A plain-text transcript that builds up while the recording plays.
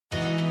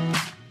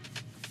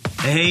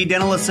Hey,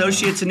 dental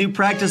associates and new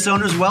practice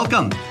owners,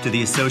 welcome to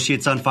the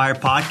Associates on Fire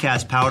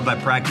podcast powered by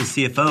Practice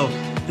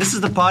CFO. This is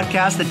the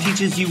podcast that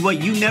teaches you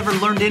what you never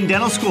learned in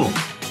dental school,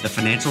 the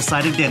financial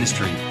side of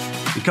dentistry.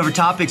 We cover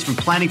topics from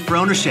planning for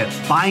ownership,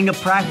 buying a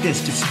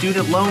practice, to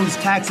student loans,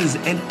 taxes,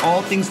 and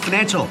all things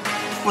financial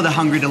for the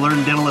hungry to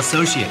learn dental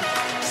associate.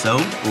 So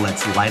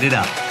let's light it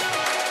up.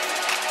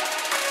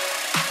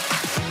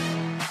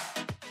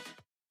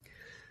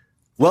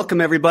 Welcome,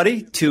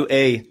 everybody, to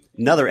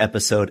another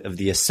episode of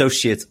the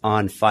Associates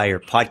on Fire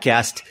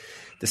podcast.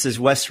 This is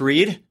Wes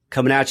Reed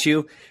coming at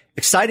you.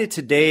 Excited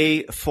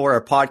today for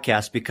our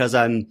podcast because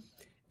I'm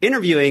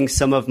interviewing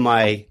some of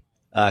my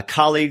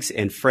colleagues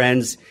and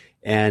friends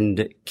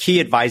and key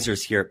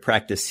advisors here at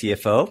Practice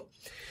CFO.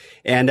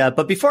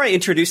 But before I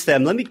introduce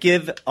them, let me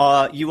give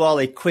you all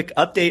a quick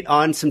update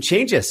on some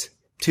changes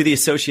to the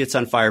Associates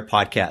on Fire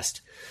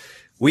podcast.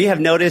 We have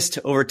noticed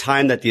over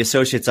time that the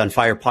Associates on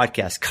Fire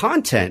podcast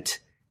content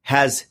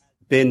has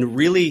been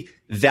really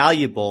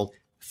valuable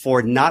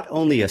for not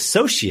only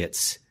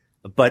associates,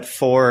 but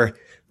for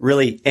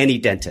really any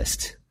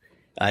dentist.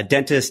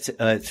 Dentist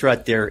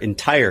throughout their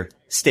entire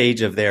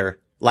stage of their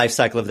life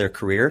cycle of their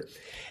career.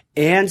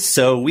 And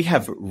so we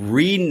have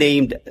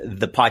renamed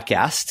the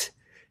podcast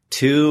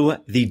to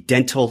the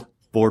Dental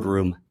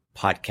Boardroom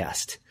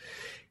Podcast.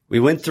 We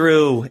went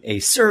through a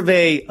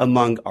survey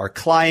among our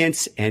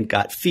clients and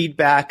got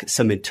feedback,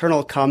 some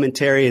internal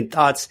commentary and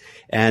thoughts,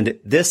 and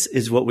this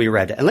is what we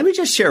read. And let me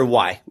just share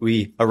why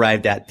we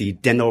arrived at the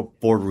Dental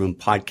Boardroom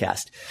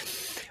Podcast.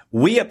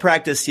 We at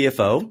Practice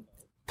CFO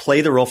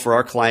play the role for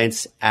our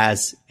clients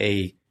as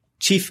a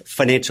Chief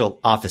Financial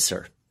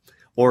Officer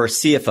or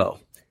CFO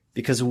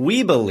because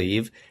we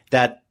believe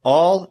that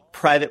all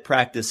private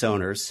practice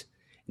owners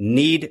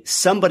need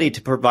somebody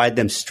to provide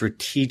them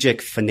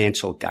strategic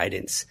financial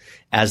guidance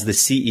as the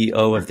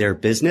CEO of their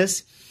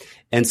business.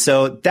 And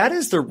so that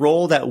is the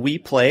role that we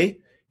play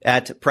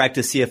at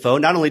Practice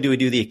CFO. Not only do we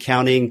do the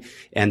accounting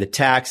and the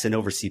tax and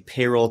oversee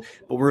payroll,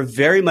 but we're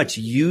very much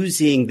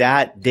using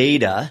that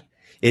data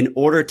in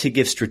order to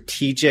give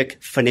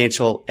strategic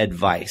financial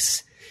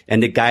advice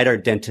and to guide our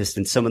dentists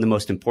in some of the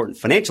most important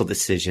financial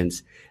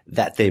decisions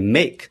that they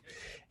make.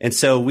 And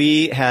so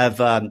we have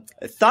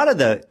thought of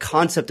the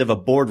concept of a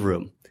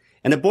boardroom.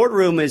 And a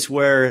boardroom is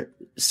where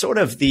sort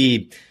of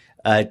the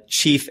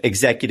chief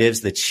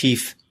executives,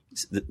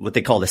 what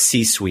they call the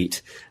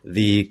C-suite,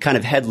 the kind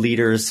of head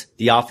leaders,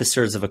 the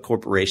officers of a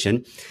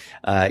corporation,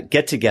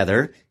 get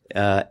together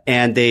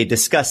and they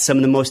discuss some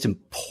of the most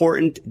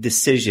important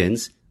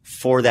decisions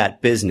for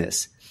that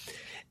business.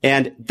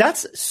 And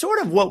that's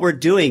sort of what we're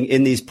doing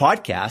in these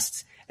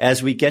podcasts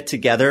as we get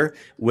together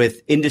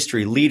with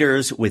industry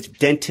leaders, with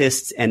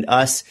dentists and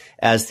us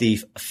as the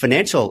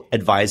financial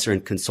advisor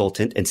and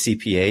consultant and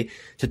CPA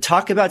to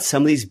talk about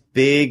some of these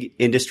big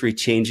industry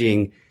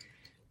changing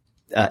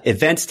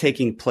events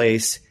taking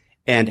place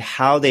and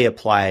how they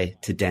apply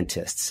to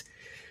dentists.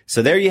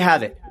 So there you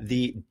have it,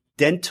 the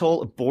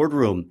Dental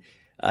Boardroom.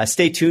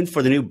 Stay tuned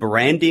for the new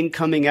branding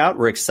coming out.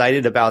 We're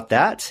excited about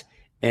that.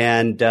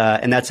 And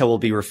that's how we'll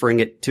be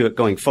referring to it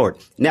going forward.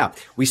 Now,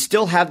 we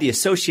still have the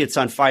Associates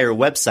on Fire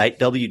website,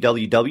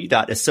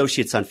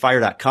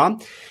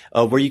 www.associatesonfire.com,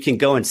 where you can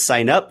go and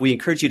sign up. We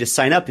encourage you to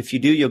sign up. If you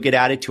do, you'll get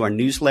added to our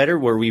newsletter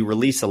where we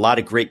release a lot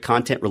of great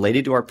content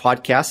related to our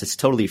podcast. It's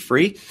totally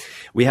free.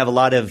 We have a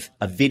lot of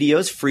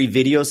videos, free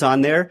videos on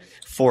there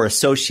for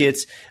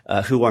associates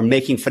who are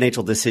making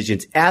financial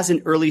decisions as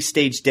an early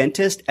stage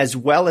dentist, as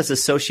well as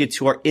associates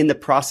who are in the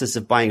process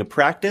of buying a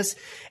practice,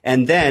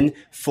 and then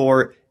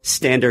for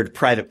standard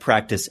private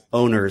practice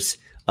owners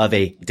of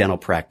a dental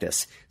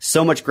practice.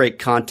 So much great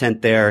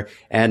content there,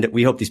 and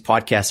we hope these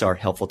podcasts are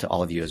helpful to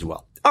all of you as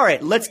well. All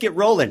right, let's get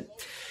rolling.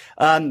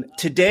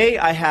 Today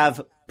I have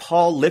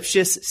Paul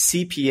Lipschitz,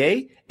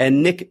 CPA,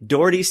 and Nick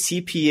Doherty,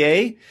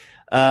 CPA,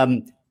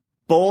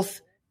 both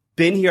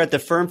been here at the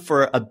firm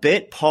for a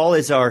bit. Paul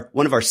is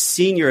one of our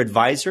senior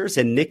advisors,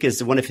 and Nick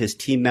is one of his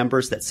team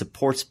members that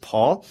supports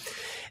Paul.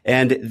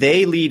 And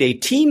they lead a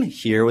team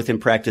here within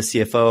Practice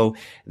CFO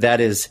that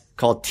is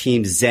called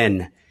Team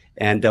Zen.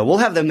 And we'll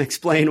have them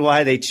explain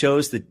why they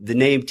chose the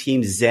name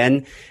Team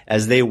Zen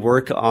as they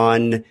work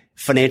on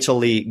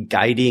financially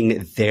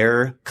guiding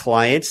their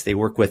clients. They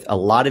work with a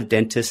lot of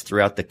dentists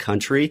throughout the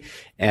country,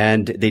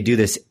 and they do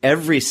this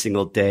every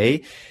single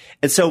day.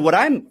 And so what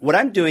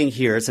I'm doing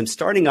here is I'm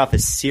starting off a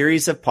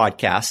series of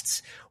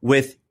podcasts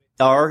with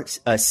our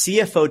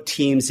CFO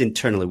teams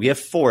internally. We have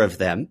 4 of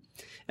them.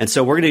 And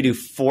so we're going to do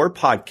 4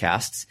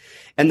 podcasts.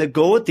 And the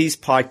goal with these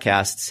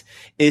podcasts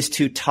is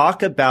to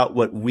talk about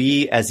what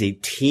we as a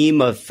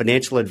team of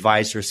financial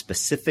advisors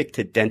specific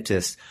to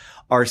dentists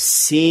are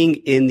seeing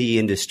in the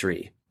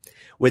industry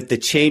with the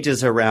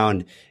changes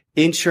around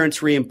insurance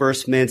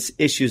reimbursements,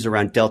 issues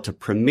around Delta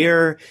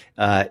Premier,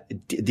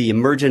 the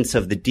emergence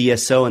of the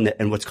DSO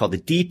and what's called the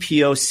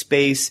DPO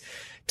space,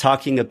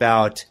 talking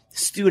about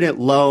student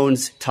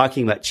loans,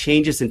 talking about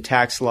changes in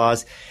tax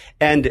laws.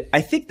 And I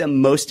think the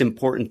most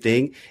important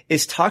thing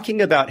is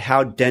talking about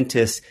how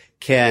dentists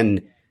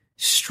can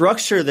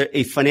structure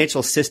a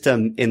financial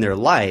system in their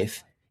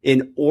life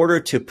in order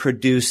to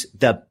produce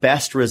the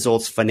best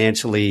results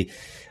financially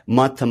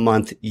month to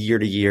month, year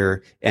to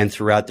year, and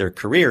throughout their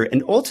career,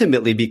 and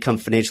ultimately become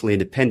financially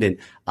independent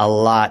a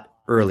lot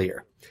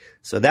earlier.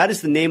 So that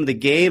is the name of the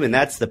game, and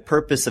that's the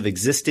purpose of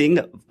existing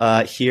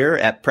here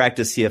at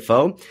Practice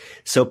CFO.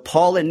 So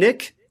Paul and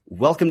Nick,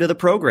 welcome to the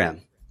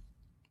program.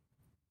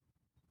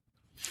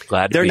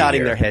 Glad they're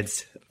nodding here. Their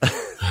heads.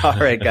 All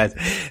right, guys.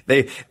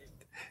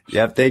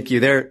 Thank you.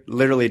 They're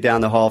literally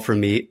down the hall from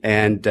me,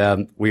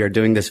 and we are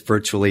doing this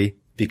virtually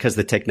because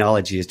the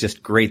technology is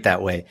just great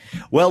that way.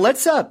 Well,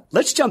 let's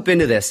jump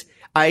into this.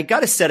 I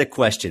got a set of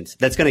questions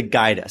that's going to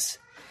guide us.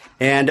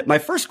 And my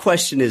first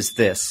question is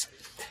this,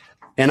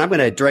 and I'm going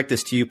to direct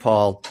this to you,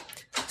 Paul.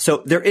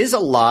 So there is a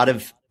lot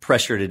of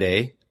pressure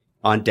today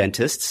on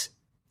dentists.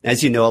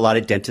 As you know, a lot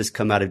of dentists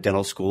come out of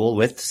dental school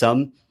with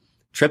some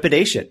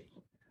trepidation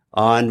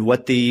on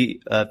what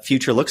the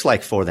future looks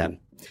like for them.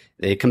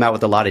 They come out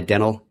with a lot of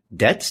dental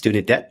debt,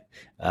 student debt.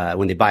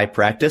 When they buy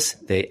practice,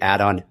 they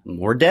add on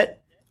more debt.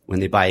 When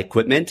they buy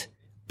equipment,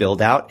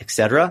 build out,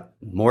 etc.,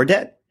 more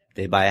debt.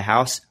 They buy a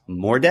house,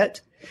 more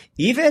debt.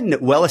 Even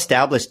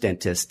well-established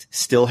dentists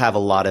still have a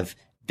lot of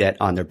debt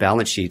on their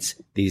balance sheets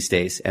these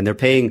days, and they're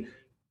paying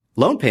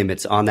loan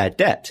payments on that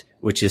debt,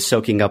 which is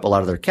soaking up a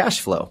lot of their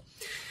cash flow.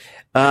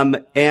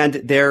 And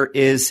there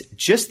is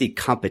just the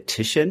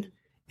competition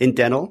in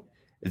dental.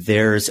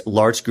 There's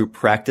large group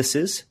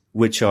practices,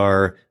 which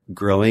are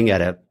growing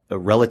at a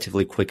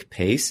relatively quick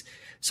pace.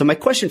 So my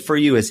question for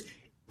you is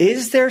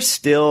there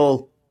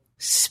still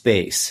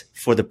space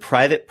for the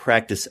private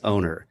practice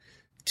owner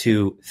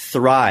to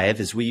thrive,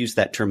 as we use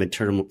that term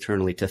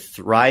internally, to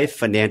thrive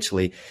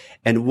financially?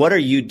 And what are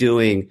you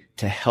doing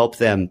to help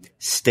them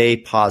stay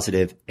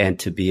positive and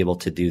to be able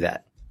to do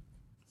that?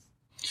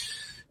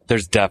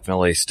 There's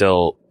definitely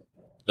still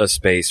a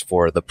space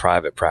for the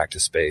private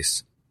practice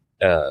space,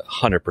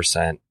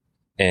 100%.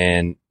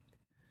 And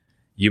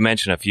you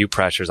mentioned a few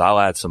pressures. I'll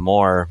add some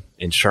more.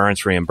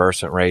 Insurance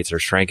reimbursement rates are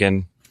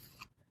shrinking.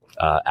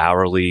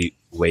 Hourly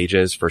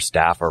wages for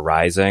staff are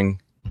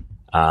rising.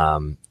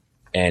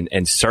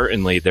 And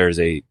certainly there's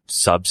a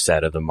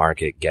subset of the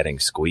market getting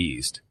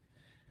squeezed.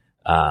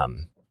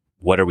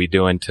 What are we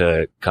doing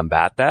to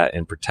combat that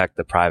and protect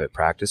the private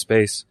practice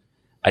space?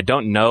 I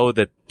don't know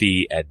that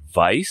the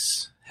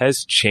advice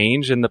has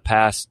changed in the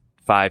past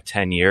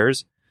 5-10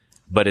 years,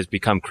 but it's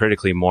become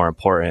critically more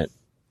important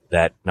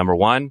that, number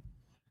one,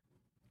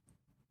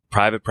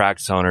 private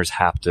practice owners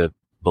have to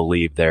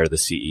believe they're the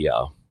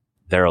CEO.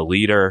 They're a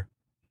leader.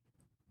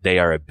 They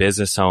are a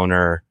business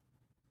owner.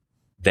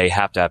 They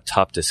have to have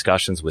tough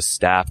discussions with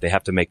staff. They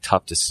have to make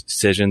tough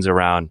decisions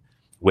around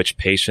which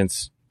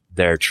patients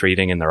they're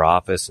treating in their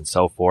office and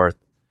so forth.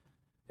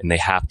 And they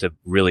have to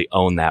really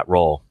own that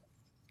role.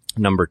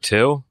 Number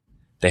two,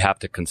 they have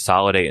to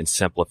consolidate and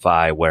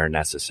simplify where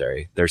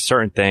necessary. There's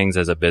certain things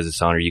as a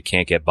business owner you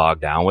can't get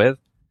bogged down with.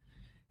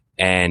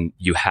 And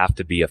you have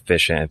to be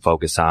efficient and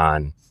focus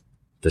on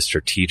the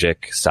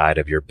strategic side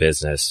of your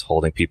business,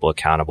 holding people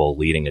accountable,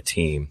 leading a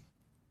team.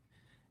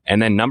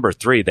 And then number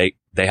three, they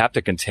have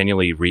to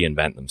continually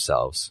reinvent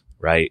themselves,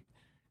 right?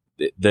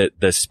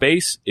 The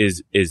space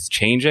is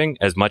changing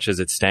as much as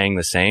it's staying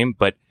the same,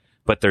 but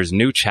there's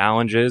new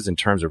challenges in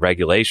terms of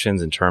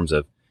regulations, in terms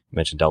of, you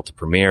mentioned Delta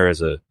Premier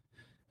as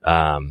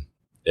an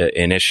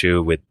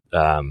issue with,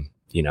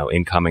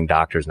 incoming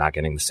doctors not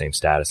getting the same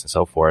status and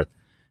so forth.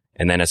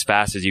 And then as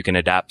fast as you can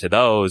adapt to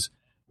those,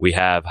 we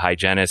have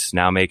hygienists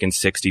now making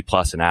 60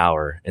 plus an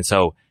hour. And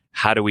so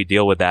how do we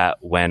deal with that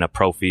when a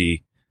pro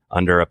fee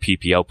under a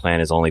PPO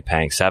plan is only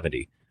paying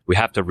 70? We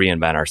have to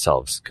reinvent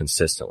ourselves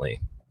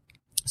consistently.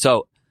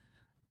 So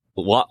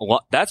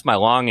that's my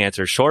long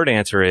answer. Short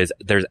answer is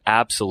there's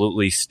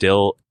absolutely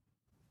still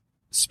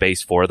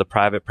space for the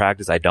private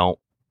practice. I don't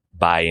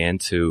buy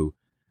into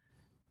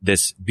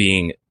this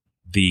being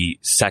the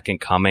second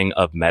coming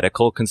of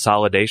medical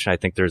consolidation. I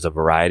think there's a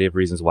variety of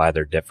reasons why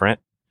they're different,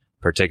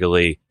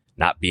 particularly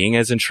not being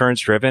as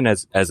insurance driven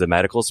as the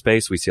medical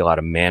space. We see a lot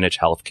of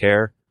managed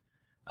healthcare,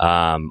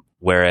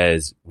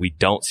 whereas we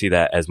don't see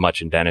that as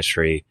much in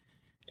dentistry.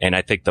 And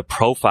I think the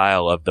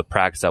profile of the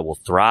practice that will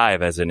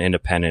thrive as an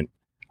independent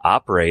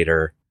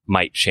operator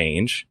might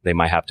change. They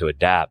might have to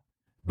adapt,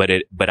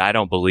 but I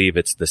don't believe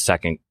it's the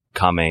second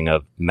coming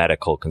of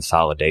medical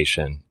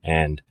consolidation.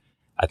 And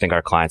I think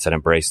our clients that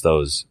embrace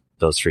those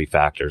three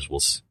factors will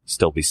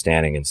still be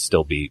standing and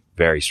still be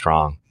very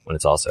strong when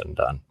it's all said and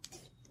done.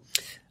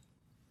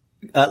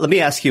 Let me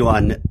ask you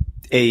on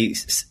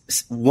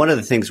one of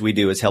the things we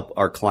do is help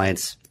our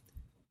clients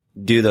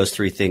do those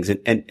three things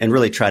and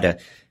really try to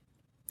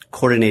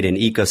coordinate an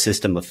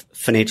ecosystem of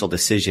financial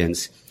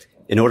decisions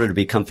in order to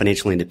become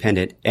financially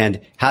independent.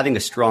 And having a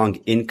strong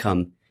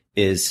income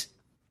is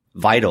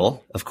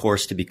vital, of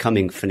course, to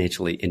becoming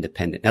financially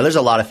independent. Now, there's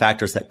a lot of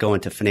factors that go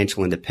into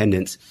financial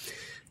independence.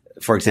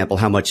 For example,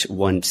 how much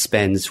one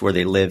spends, where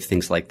they live,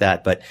 things like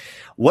that. But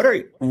what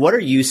are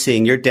you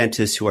seeing your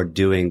dentists who are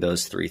doing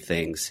those three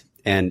things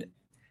and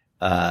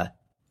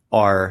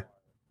are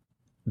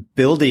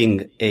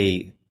building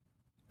a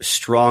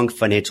strong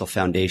financial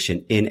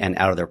foundation in and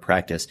out of their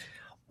practice,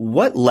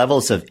 what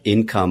levels of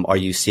income are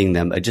you seeing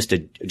them? Just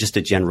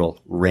a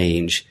general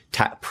range,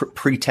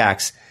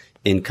 pre-tax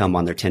income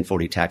on their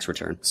 1040 tax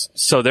return.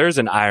 So there's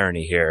an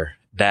irony here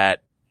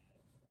that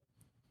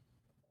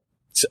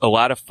a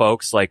lot of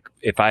folks, like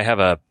if I have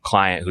a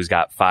client who's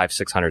got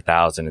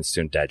 $500,000-600,000 in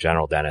student debt,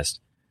 general dentist,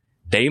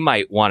 they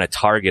might want to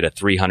target a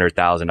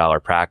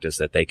 $300,000 practice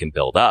that they can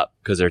build up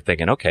because they're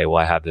thinking, okay,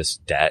 well, I have this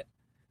debt.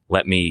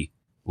 Let me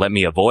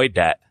avoid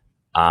debt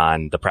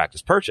on the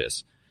practice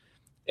purchase.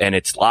 And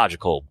it's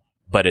logical,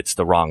 but it's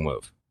the wrong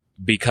move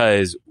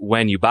because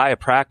when you buy a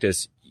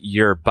practice,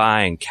 you're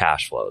buying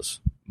cash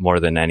flows more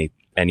than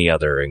any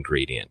other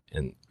ingredient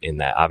in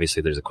that.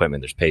 Obviously there's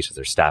equipment, there's patients,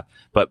 there's staff,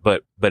 but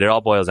it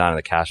all boils down to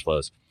the cash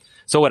flows.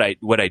 So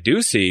what I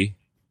do see,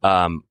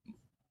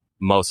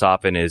 most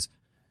often is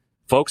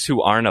folks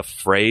who aren't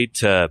afraid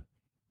to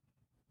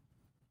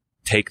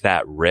take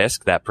that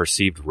risk, that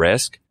perceived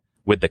risk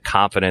with the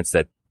confidence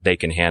that they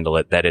can handle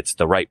it, that it's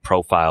the right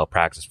profile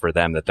practice for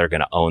them, that they're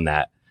going to own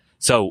that.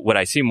 So what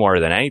I see more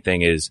than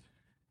anything is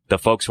the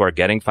folks who are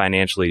getting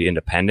financially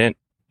independent,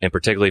 and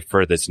particularly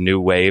for this new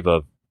wave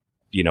of,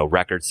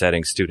 record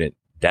setting student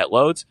debt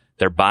loads,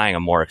 they're buying a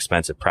more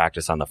expensive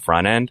practice on the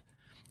front end,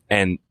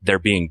 and they're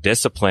being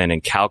disciplined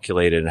and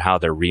calculated in how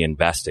they're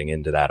reinvesting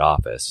into that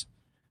office,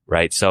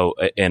 right? So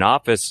an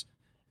office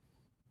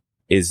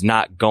is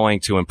not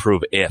going to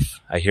improve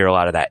I hear a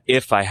lot of that.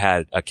 If I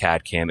had a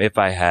CAD CAM, if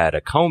I had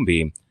a cone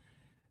beam,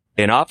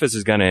 an office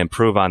is going to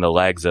improve on the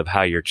legs of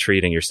how you're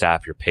treating your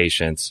staff, your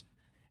patients.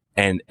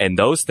 And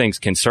those things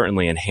can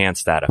certainly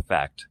enhance that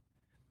effect.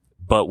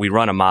 But we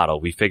run a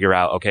model. We figure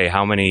out, okay,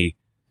 how many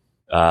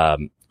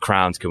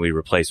crowns can we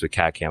replace with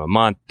CAD CAM a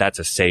month? That's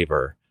a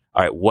saver.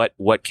 All right.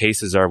 What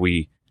cases are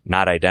we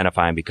not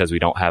identifying because we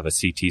don't have a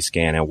CT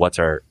scan, and what's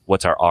our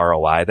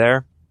ROI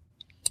there?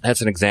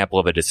 That's an example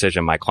of a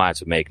decision my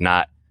clients would make.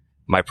 Not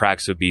my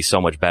practice would be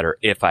so much better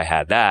if I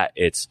had that.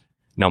 It's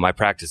no, my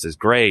practice is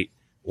great.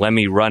 Let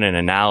me run an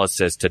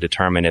analysis to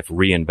determine if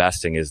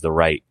reinvesting is the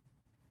right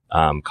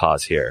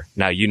cause here.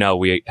 Now,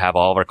 we have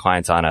all of our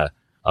clients on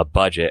a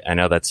budget. I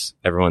know that's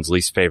everyone's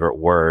least favorite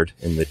word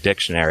in the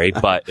dictionary,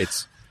 but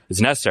it's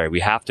necessary. We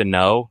have to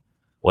know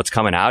what's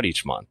coming out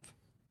each month,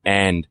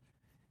 and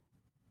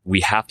we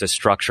have to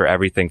structure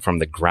everything from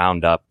the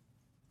ground up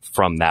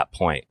from that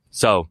point.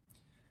 So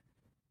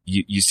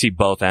you see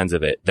both ends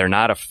of it. They're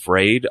not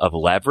afraid of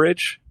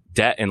leverage.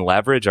 Debt and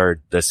leverage are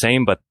the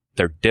same, but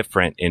they're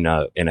different in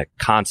a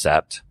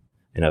concept,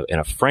 in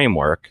a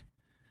framework.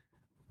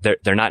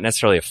 They're not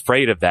necessarily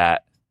afraid of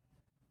that.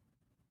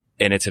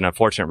 And it's an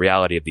unfortunate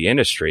reality of the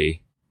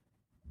industry,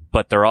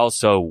 but they're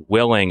also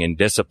willing and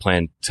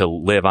disciplined to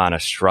live on a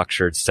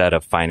structured set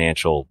of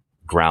financial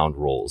ground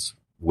rules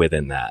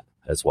within that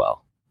as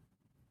well.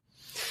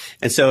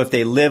 And so if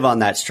they live on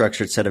that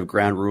structured set of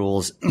ground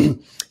rules,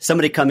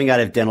 somebody coming out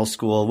of dental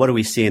school, what do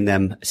we see in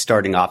them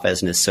starting off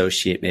as an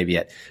associate, maybe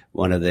at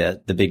one of the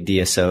big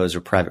DSOs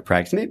or private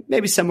practice,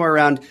 maybe somewhere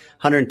around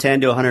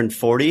 110 to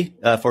 140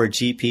 for a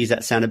GP? Does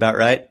that sound about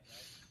right?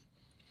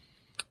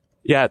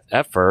 Yeah,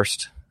 at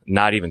first,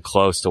 not even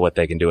close to what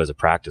they can do as a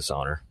practice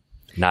owner.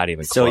 Not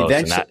even close. So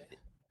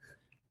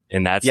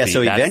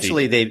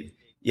eventually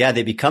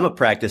they become a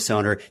practice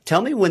owner.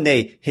 Tell me when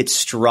they hit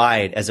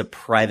stride as a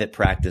private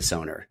practice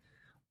owner,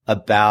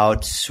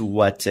 about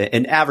what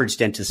an average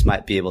dentist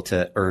might be able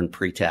to earn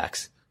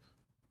pre-tax.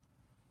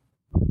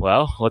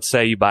 Well, let's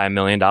say you buy $1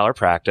 million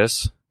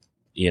practice.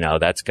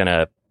 That's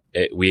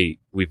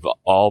we've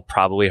all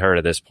probably heard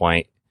at this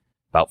point,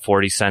 about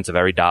 40 cents of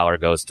every dollar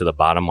goes to the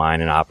bottom line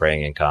in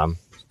operating income.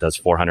 Does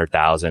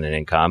 400,000 in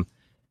income.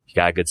 You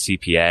got a good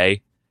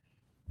CPA.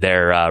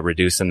 They're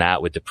reducing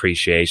that with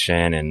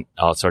depreciation and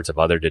all sorts of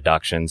other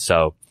deductions.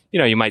 So,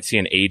 you might see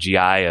an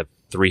AGI of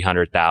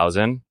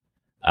 300,000.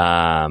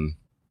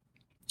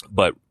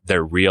 But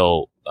their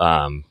real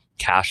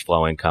cash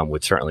flow income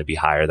would certainly be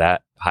higher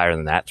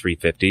than that,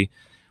 350.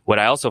 What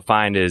I also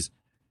find is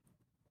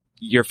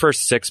your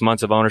first 6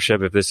 months of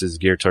ownership, if this is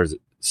geared towards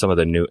some of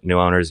the new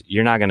owners,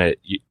 you're not gonna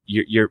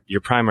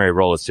your primary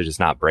role is to just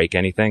not break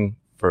anything,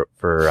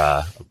 for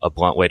a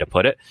blunt way to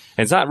put it.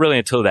 And it's not really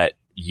until that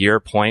year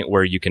point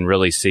where you can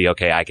really see,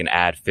 okay, I can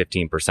add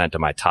 15% to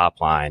my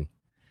top line.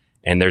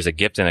 And there's a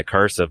gift and a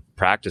curse of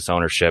practice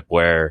ownership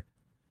where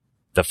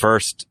the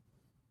first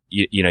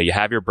you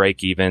have your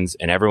break evens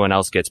and everyone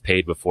else gets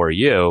paid before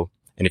you.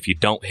 And if you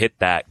don't hit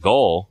that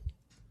goal,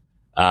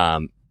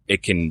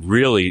 it can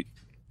really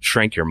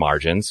shrink your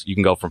margins. You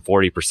can go from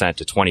 40%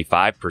 to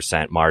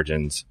 25%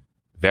 margins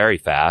very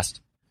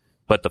fast.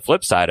 But the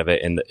flip side of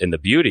it and the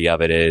beauty of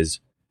it is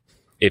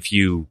if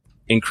you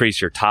increase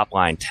your top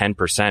line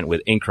 10%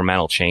 with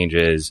incremental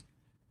changes,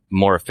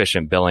 more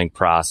efficient billing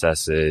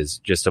processes,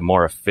 just a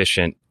more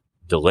efficient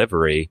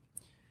delivery,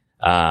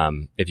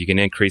 if you can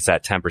increase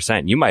that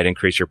 10%, you might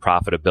increase your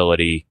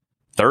profitability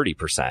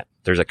 30%.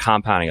 There's a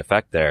compounding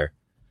effect there.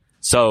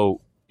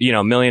 So,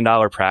 $1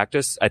 million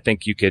practice, I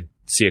think you could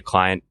see a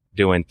client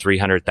doing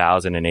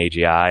 300,000 in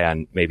AGI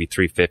on maybe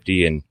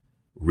 350 in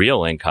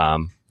real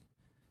income.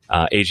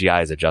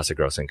 AGI is adjusted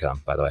gross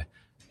income, by the way.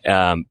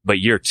 But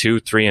year 2,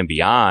 3 and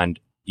beyond,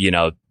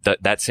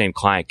 that same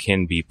client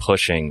can be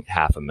pushing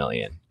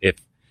 $500,000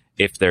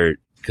 if they're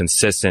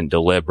consistent,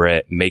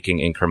 deliberate, making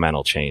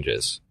incremental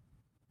changes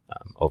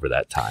over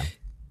that time.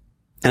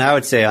 And I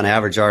would say on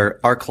average,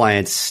 our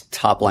clients'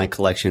 top line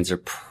collections are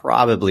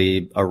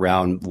probably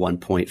around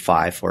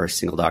 1.5 for a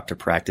single doctor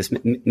practice,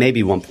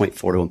 maybe 1.4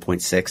 to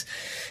 1.6.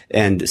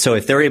 And so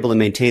if they're able to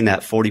maintain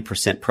that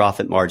 40%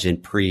 profit margin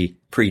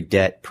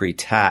pre-debt,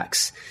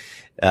 pre-tax,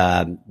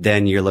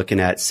 then you're looking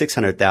at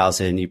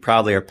 $600,000. You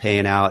probably are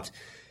paying out,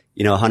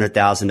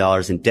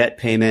 $100,000 in debt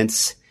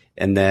payments.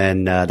 And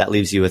then, that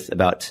leaves you with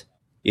about,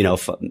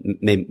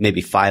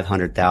 maybe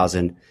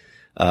 500,000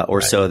 or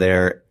right. So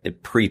there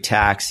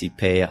pre-tax, you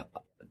pay,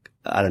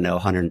 I don't know,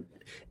 100,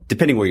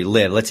 depending where you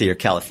live. Let's say you're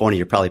California,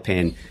 you're probably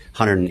paying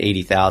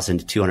 180,000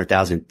 to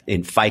 200,000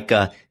 in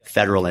FICA,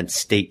 federal and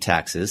state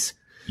taxes.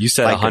 You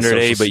said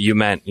 180, but you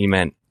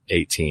meant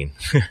 18.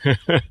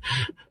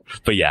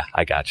 But yeah,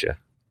 I got you.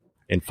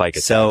 In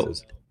FICA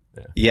taxes.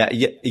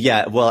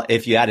 Yeah. Well,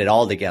 if you add it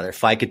all together,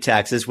 FICA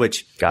taxes,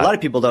 which a lot of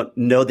people don't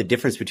know the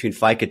difference between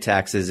FICA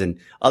taxes and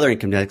other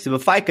income taxes,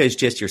 but FICA is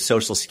just your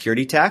Social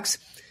Security tax.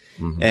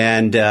 Mm-hmm.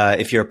 And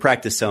if you're a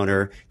practice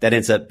owner, that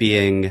ends up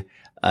being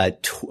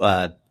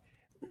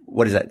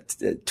what is that?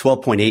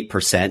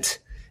 12.8%.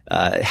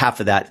 Half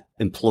of that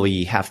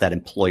employee, half that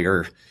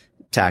employer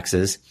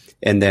taxes.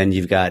 And then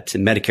you've got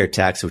Medicare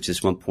tax, which is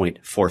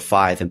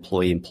 1.45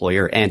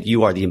 employer, and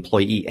you are the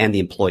employee and the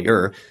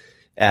employer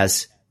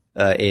as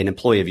an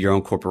employee of your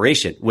own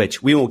corporation,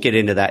 which we won't get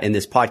into that in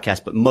this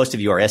podcast, but most of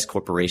you are S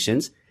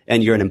corporations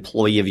and you're an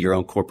employee of your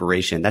own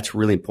corporation. That's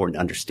really important to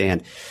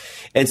understand.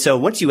 And so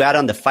once you add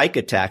on the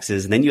FICA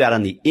taxes and then you add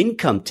on the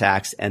income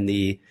tax, and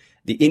the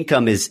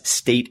income is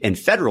state and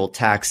federal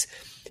tax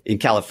in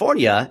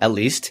California, at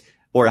least,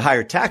 or a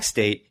higher tax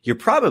state, you're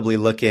probably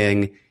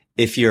looking,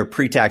 if your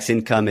pre-tax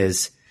income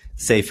is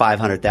say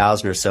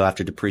 500,000 or so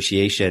after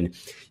depreciation,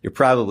 you're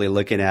probably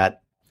looking at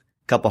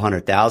a couple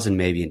 100,000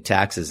 maybe in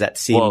taxes. That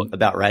seem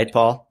about right,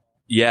 Paul?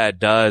 Yeah, it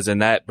does.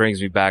 And that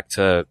brings me back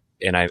to,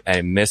 and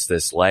I missed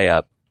this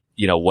layup,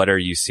 what are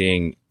you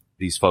seeing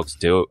these folks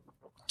do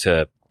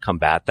to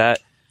combat that?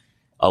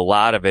 A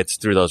lot of it's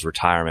through those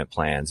retirement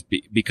plans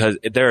because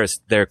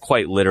they're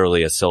quite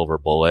literally a silver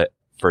bullet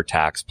for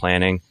tax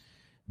planning.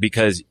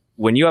 Because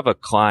when you have a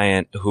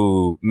client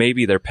who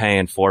maybe they're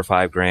paying $4 or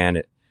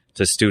 $5,000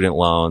 to student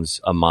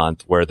loans a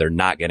month where they're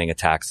not getting a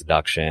tax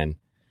deduction,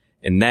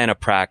 and then a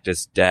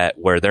practice debt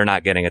where they're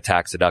not getting a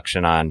tax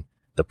deduction on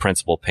the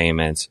principal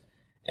payments,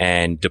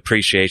 and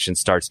depreciation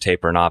starts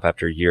tapering off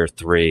after year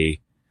 3,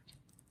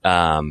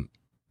 the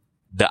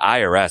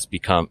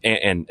IRS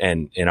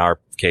and in our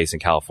case in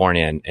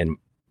California and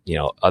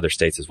other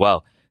states as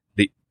well,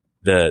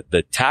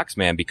 the tax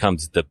man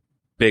becomes the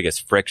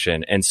biggest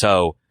friction. And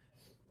so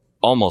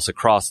almost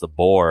across the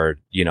board,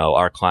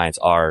 our clients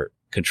are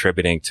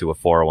contributing to a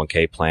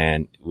 401k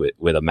plan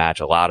with a match.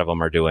 A lot of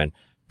them are doing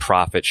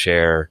profit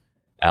share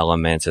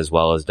elements as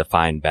well as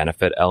defined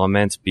benefit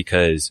elements,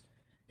 because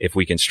if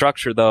we can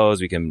structure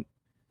those, we can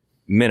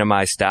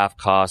minimize staff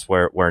costs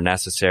where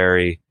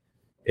necessary.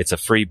 It's a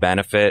free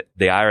benefit.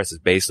 The IRS is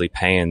basically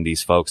paying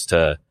these folks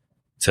to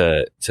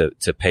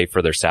pay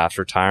for their staff's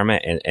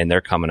retirement, and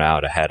they're coming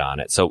out ahead on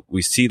it. So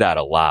we see that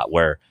a lot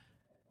where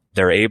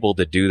they're able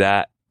to do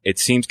that. It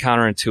seems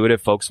counterintuitive.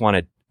 Folks want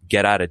to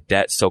get out of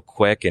debt so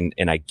quick, and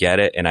I get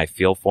it, and I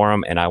feel for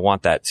them, and I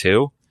want that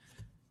too.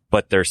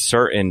 But there's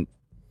certain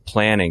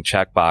planning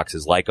check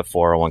boxes like a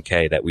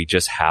 401k that we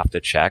just have to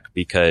check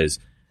because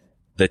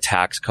the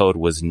tax code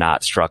was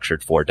not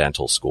structured for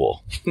dental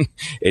school.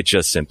 It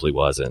just simply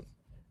wasn't.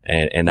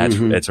 And that's,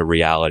 it's a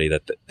reality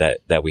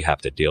that we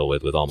have to deal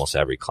with almost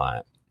every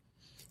client.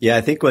 Yeah.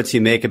 I think once you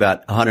make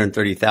about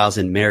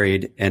 130,000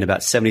 married and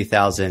about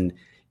 70,000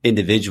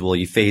 individual,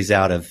 you phase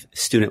out of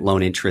student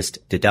loan interest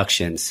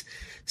deductions.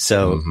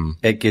 So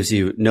it gives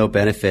you no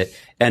benefit.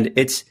 And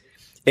it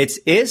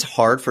is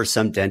hard for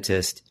some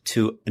dentists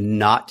to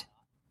not,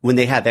 when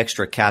they have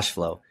extra cash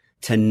flow,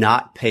 to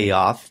not pay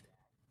off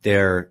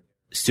their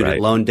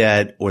student loan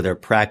debt or their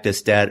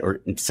practice debt,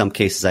 or in some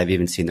cases I've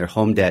even seen their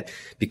home debt,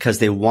 because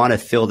they want to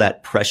feel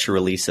that pressure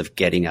release of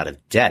getting out of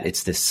debt.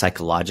 It's this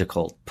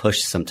psychological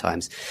push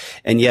sometimes.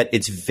 And yet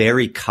it's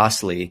very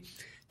costly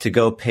to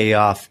go pay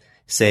off,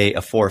 say,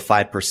 a 4 or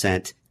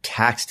 5%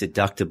 tax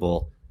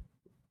deductible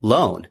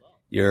loan.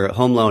 Your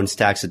home loan is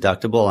tax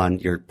deductible on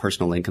your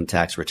personal income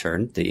tax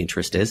return. The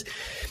interest is.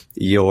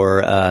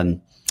 Your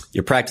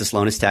practice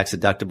loan is tax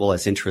deductible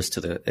as interest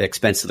to the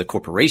expense of the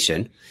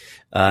corporation.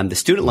 The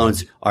student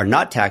loans are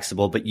not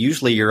taxable, but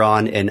usually you're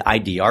on an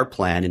IDR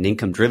plan, an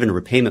income driven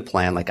repayment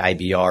plan like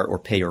IBR or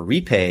pay or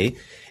repay.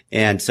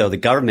 And so the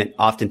government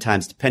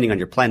oftentimes, depending on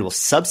your plan, will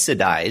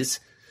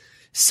subsidize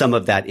some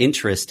of that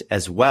interest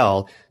as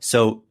well.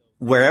 So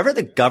wherever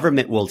the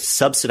government will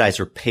subsidize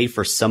or pay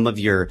for some of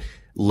your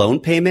loan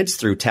payments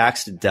through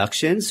tax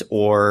deductions,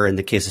 or in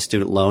the case of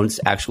student loans,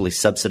 actually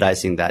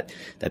subsidizing that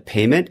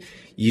payment,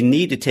 you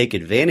need to take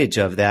advantage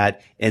of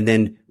that and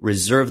then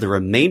reserve the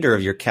remainder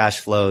of your cash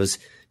flows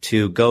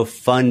to go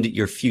fund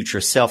your future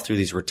self through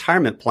these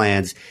retirement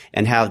plans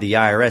and have the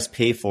IRS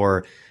pay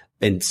for,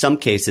 in some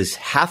cases,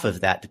 half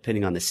of that,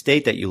 depending on the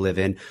state that you live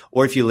in.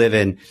 Or if you live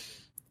in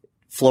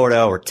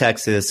Florida or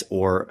Texas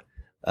or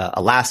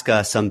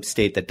Alaska, some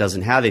state that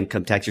doesn't have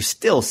income tax, you're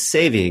still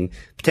saving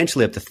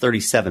potentially up to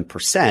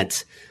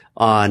 37%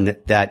 on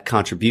that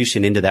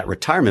contribution into that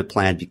retirement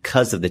plan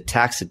because of the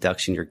tax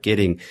deduction you're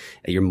getting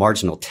at your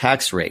marginal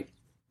tax rate.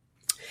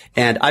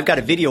 And I've got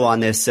a video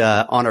on this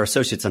on our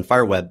Associates on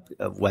Fire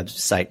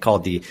website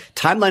called The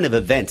Timeline of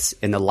Events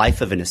in the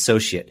Life of an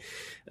Associate,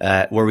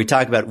 where we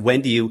talk about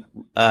when do you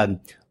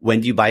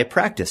buy a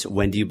practice?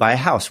 When do you buy a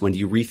house? When do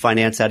you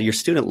refinance out of your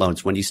student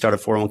loans? When do you start a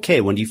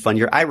 401k? When do you fund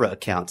your IRA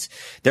accounts?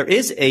 There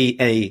is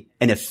an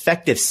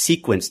effective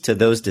sequence to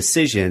those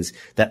decisions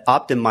that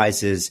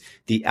optimizes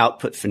the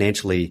output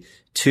financially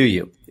to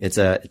you. It's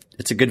a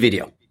good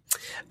video.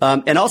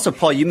 And also,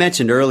 Paul, you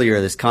mentioned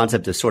earlier this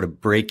concept of sort of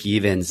break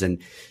evens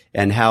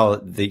and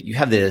how you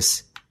have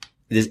this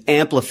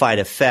amplified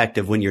effect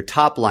of when your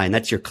top line,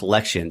 that's your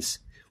collections.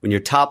 When your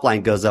top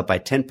line goes up by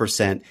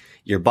 10%,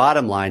 your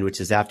bottom line,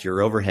 which is after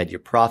your overhead, your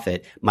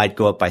profit, might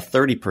go up by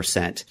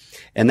 30%.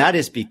 And that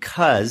is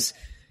because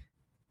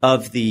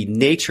of the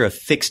nature of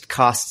fixed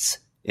costs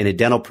in a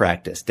dental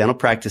practice. Dental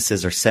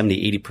practices are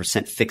 70,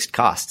 80% fixed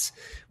costs.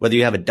 Whether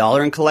you have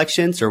 $1 in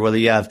collections or whether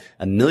you have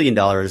 $1 million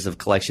of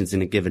collections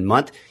in a given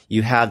month,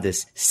 you have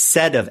this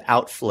set of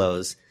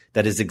outflows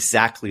that is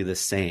exactly the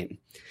same.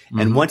 Mm-hmm.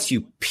 And once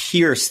you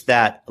pierce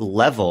that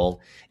level,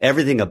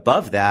 everything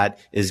above that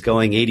is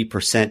going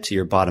 80% to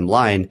your bottom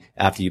line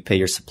after you pay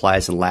your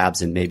supplies and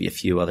labs and maybe a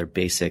few other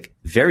basic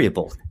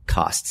variable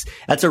costs.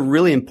 That's a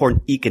really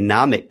important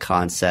economic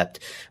concept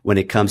when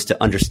it comes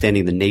to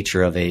understanding the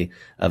nature of a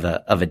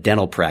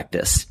dental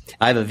practice.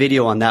 I have a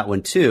video on that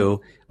one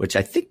too, which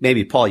I think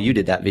maybe, Paul, you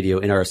did that video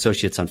in our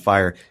Associates on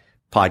Fire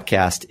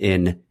podcast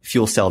in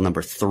Fuel Cell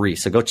number 3.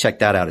 So go check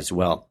that out as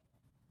well.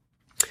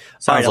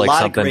 Sounds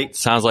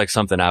like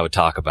something I would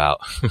talk about.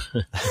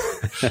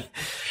 A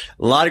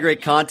lot of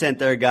great content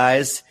there,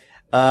 guys.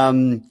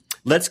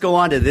 Let's go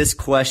on to this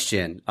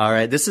question. All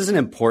right. This is an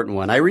important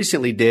one. I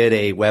recently did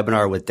a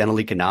webinar with Dental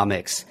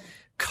Economics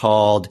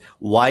called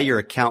Why Your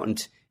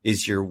Accountant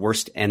is Your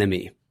Worst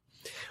Enemy,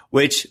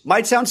 which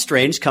might sound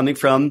strange coming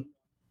from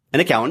an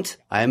accountant.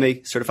 I am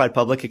a certified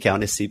public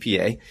accountant, a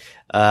CPA.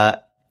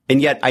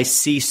 And yet we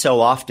see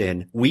so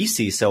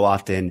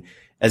often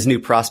as new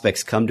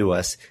prospects come to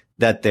us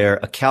that their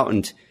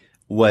accountant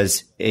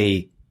was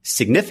a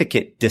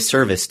significant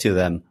disservice to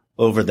them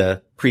over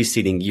the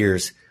preceding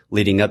years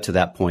leading up to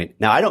that point.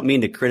 Now, I don't mean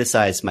to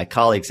criticize my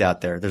colleagues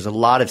out there. There's a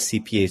lot of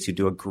CPAs who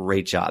do a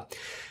great job,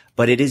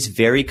 but it is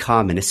very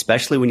common,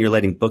 especially when you're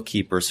letting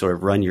bookkeepers sort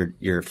of run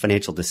your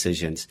financial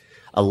decisions.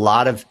 A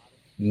lot of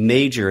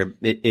major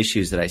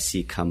issues that I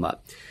see come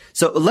up.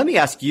 So let me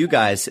ask you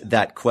guys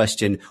that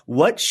question.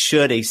 What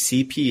should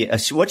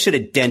a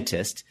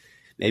dentist,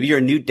 maybe you're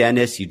a new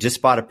dentist, you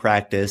just bought a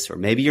practice, or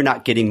maybe you're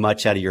not getting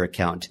much out of your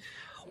account,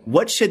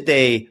 what should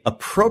they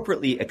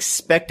appropriately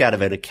expect out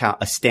of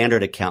a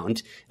standard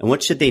accountant, and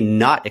what should they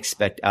not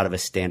expect out of a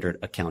standard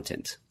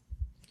accountant?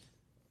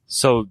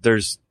 So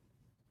there's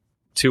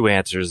two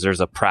answers.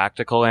 There's a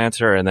practical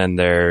answer, and then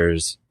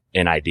there's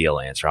an ideal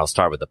answer. I'll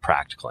start with the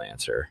practical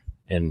answer.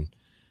 And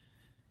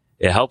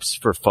it helps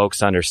for folks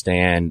to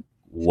understand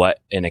what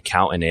an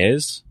accountant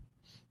is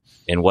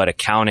and what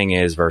accounting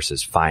is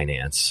versus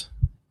finance.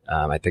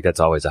 I think that's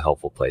always a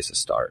helpful place to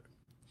start.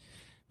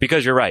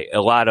 Because you're right.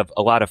 A lot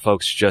of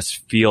folks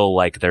just feel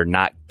like they're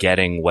not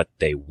getting what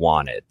they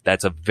wanted.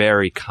 That's a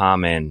very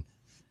common,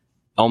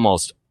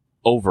 almost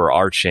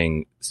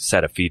overarching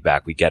set of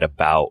feedback we get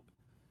about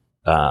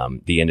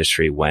the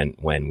industry when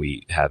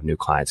we have new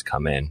clients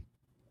come in.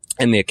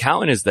 And the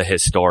accountant is the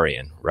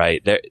historian,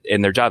 right?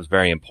 And their job is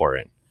very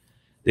important.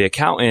 The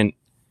accountant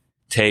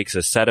takes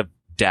a set of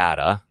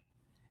data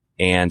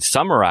and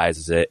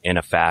summarizes it in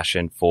a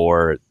fashion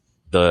for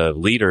the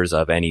leaders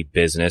of any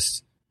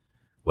business,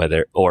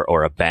 whether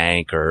or a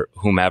bank or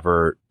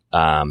whomever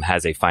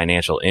has a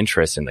financial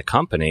interest in the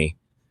company.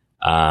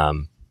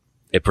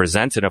 It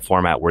presents in a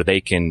format where they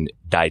can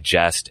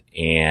digest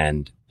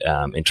and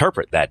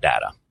interpret that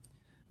data.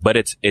 But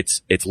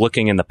it's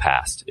looking in the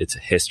past. It's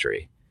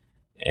history.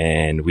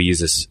 And we use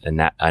this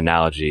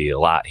analogy a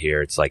lot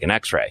here. It's like an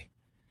X-ray.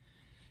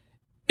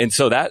 And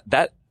so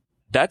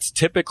that's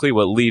typically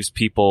what leaves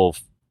people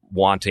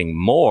wanting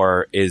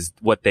more, is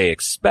what they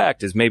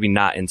expect is maybe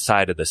not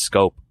inside of the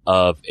scope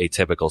of a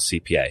typical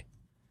CPA.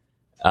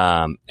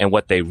 And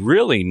what they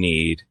really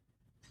need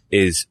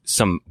is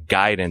some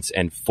guidance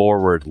and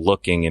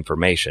forward-looking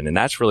information. And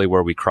that's really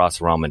where we cross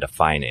realm into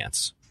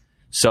finance.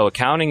 So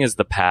accounting is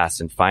the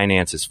past and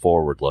finance is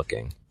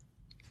forward-looking.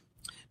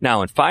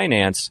 Now, in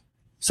finance,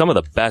 some of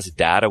the best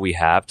data we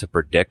have to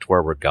predict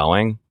where we're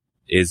going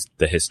is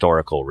the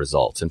historical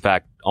results. In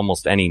fact,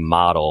 almost any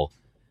model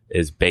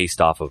is based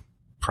off of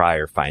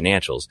prior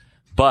financials.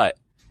 But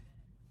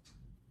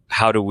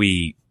how do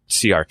we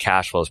see our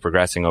cash flows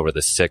progressing over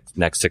the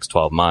next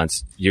 6-12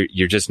 months?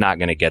 You're just not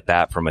going to get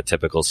that from a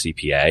typical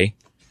CPA,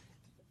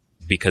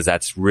 because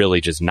that's really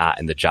just not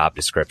in the job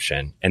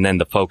description. And then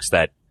the folks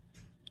that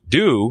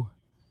do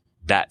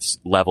that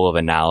level of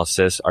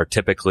analysis are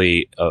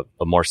typically a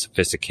more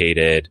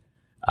sophisticated,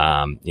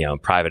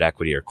 private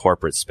equity or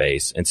corporate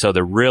space. And so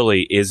there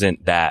really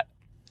isn't that,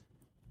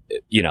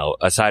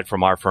 aside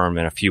from our firm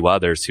and a few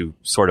others who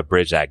sort of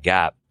bridge that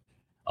gap,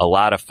 a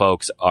lot of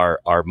folks are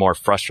more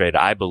frustrated,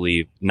 I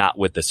believe, not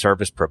with the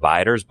service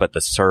providers, but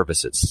the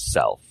service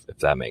itself, if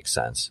that makes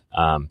sense.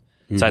 So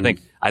I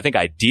think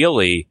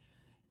ideally,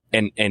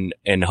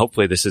 and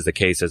hopefully this is the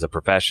case as a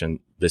profession,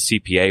 the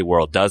CPA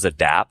world does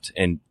adapt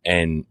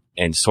and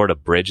sort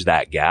of bridge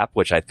that gap,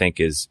 which I think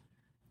has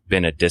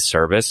been a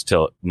disservice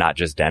to not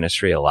just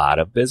dentistry, a lot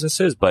of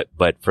businesses, but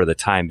for the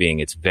time being,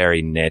 it's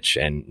very niche,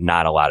 and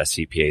not a lot of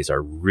CPAs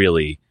are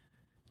really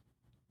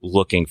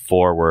looking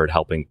forward,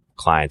 helping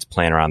clients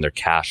plan around their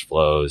cash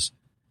flows,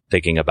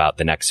 thinking about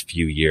the next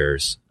few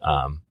years,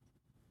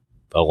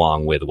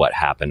 along with what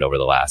happened over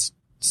the last,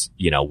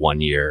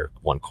 1 year,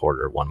 1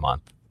 quarter, 1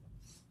 month.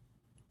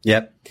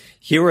 Yep.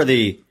 Here are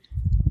the,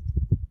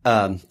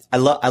 I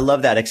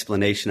love that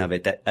explanation of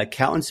it, that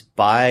accountants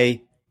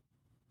by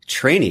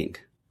training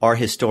are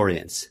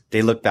historians.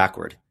 They look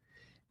backward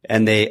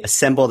and they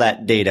assemble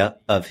that data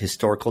of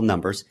historical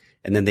numbers,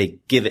 and then they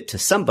give it to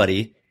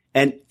somebody,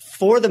 and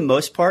for the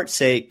most part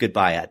say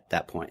goodbye at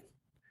that point.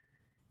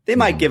 They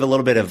might give a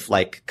little bit of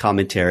like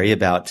commentary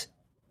about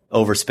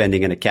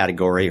overspending in a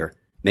category, or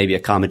maybe a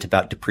comment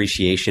about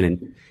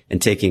depreciation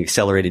and taking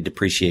accelerated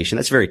depreciation.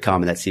 That's very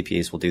common that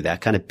CPAs will do that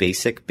kind of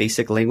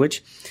basic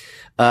language.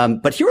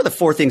 But here are the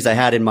 4 things I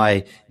had in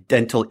my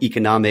dental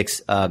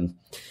economics,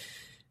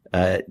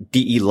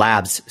 DE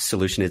Labs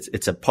solution.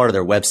 It's a part of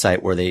their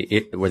website where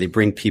they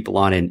bring people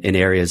on in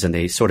areas, and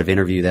they sort of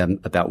interview them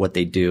about what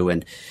they do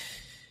and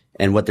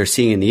what they're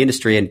seeing in the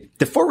industry. And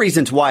the 4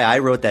 reasons why I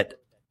wrote that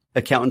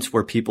accountants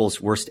were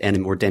people's worst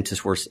enemy, or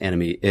dentists' worst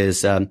enemy,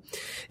 is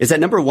that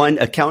number 1,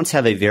 accountants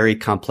have a very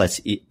complex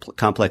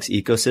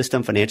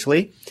ecosystem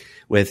financially,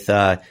 with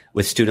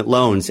student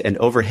loans and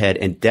overhead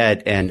and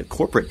debt and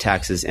corporate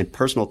taxes and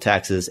personal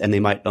taxes, and they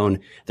might own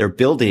their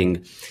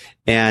building,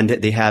 and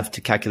they have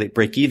to calculate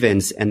break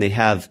evens, and they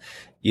have,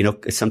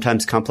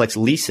 sometimes complex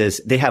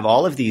leases. They have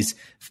all of these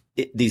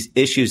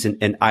issues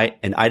and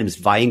items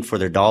vying for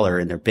their dollar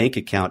in their bank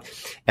account.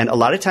 And a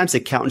lot of times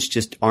accountants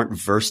just aren't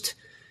versed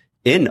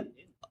in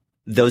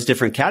those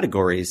different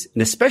categories,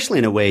 and especially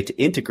in a way to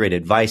integrate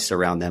advice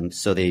around them,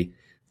 so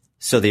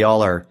they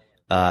all are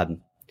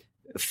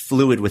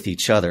fluid with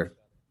each other.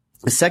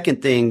 The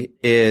second thing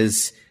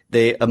is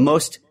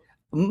most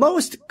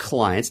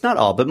clients, not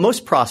all, but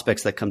most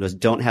prospects that come to us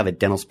don't have a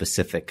dental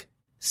specific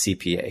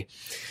CPA.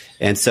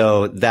 And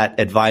so that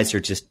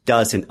advisor just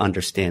doesn't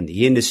understand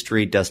the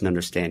industry, doesn't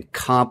understand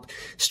comp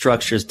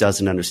structures,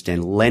 doesn't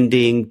understand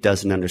lending,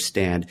 doesn't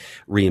understand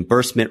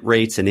reimbursement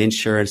rates and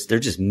insurance. They're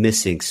just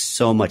missing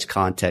so much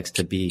context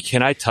to be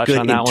Can I touch good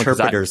on that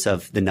interpreters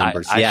of the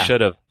numbers. I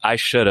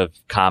should have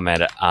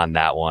commented on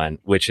that one,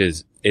 which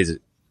is,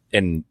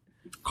 and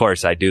of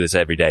course I do this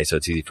every day, so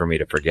it's easy for me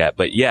to forget.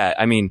 But yeah,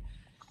 I mean,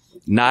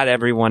 not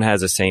everyone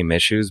has the same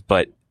issues,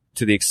 but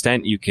to the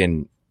extent you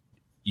can,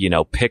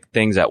 pick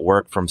things that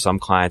work from some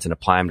clients and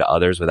apply them to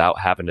others without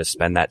having to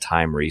spend that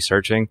time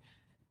researching,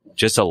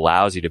 just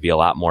allows you to be a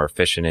lot more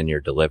efficient in your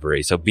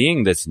delivery. So being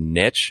in this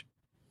niche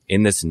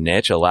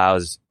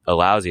allows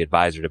the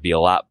advisor to be a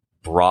lot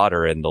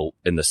broader in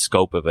the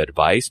scope of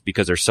advice,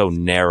 because they're so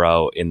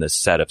narrow in the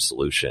set of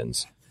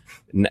solutions.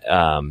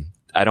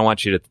 I don't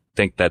want you to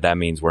think that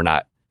means we're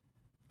not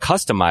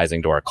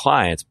customizing to our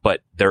clients,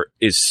 but there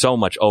is so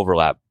much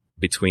overlap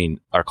between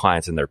our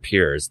clients and their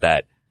peers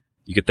that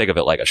you could think of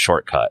it like a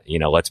shortcut.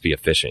 Let's be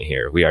efficient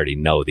here. We already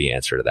know the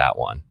answer to that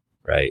one,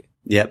 right?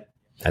 Yep.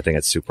 I think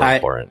it's super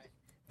important.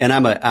 And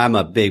I'm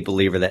a big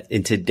believer that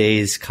in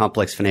today's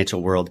complex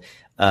financial world,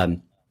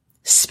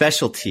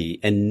 specialty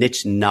and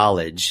niche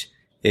knowledge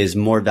is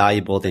more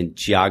valuable than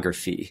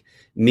geography,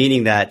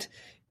 meaning that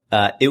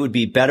it would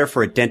be better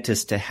for a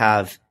dentist to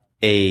have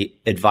a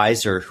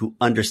advisor who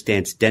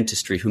understands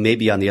dentistry, who may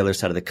be on the other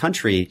side of the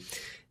country,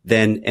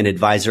 than an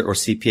advisor or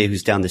CPA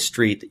who's down the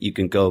street that you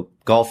can go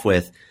golf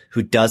with,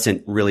 who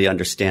doesn't really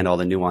understand all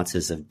the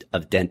nuances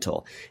of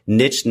dental.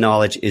 Niche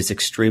knowledge is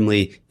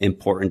extremely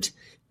important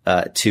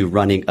to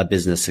running a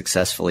business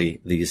successfully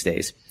these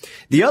days.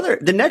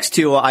 The next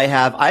 2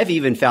 I've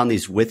even found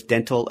these with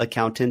dental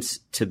accountants,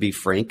 to be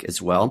frank, as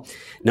well.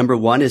 Number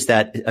 1 is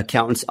that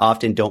accountants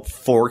often don't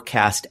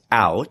forecast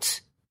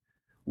out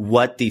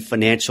what the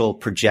financial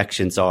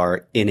projections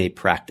are in a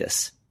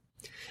practice.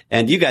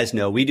 And you guys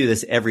know we do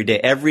this every day.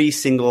 Every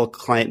single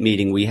client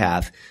meeting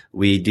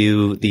we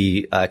do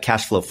the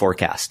cash flow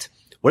forecast.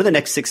 What do the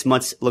next 6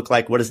 months look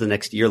like? What does the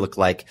next year look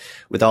like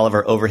with all of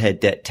our overhead,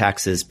 debt,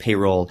 taxes,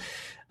 payroll,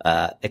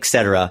 et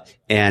cetera?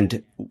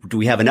 And do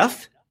we have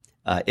enough?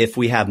 If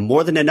we have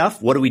more than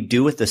enough, what do we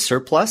do with the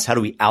surplus? How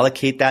do we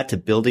allocate that to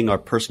building our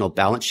personal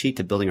balance sheet,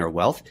 to building our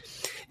wealth?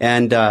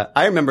 And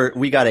I remember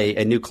we got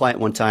a new client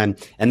one time,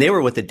 and they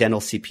were with a dental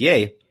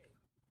CPA,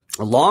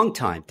 a long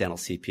time dental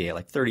CPA,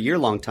 like 30-year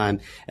long time.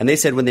 And they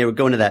said when they were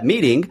going to that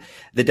meeting,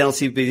 the dental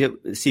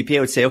CPA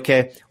would say,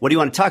 okay, what do you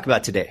want to talk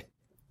about today?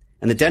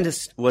 And the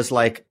dentist was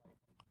like,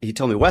 he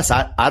told me, Wes,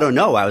 I don't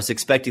know. I was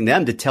expecting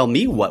them to tell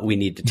me what we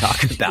need to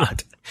talk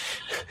about.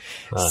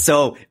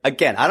 So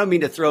again, I don't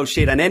mean to throw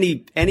shade on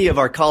any of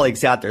our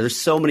colleagues out there. There's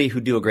so many who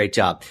do a great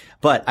job,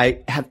 but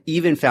I have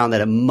even found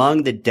that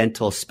among the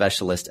dental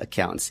specialist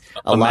accountants,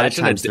 a lot of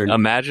times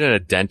imagine a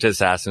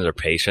dentist asking their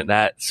patient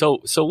that. So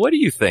what do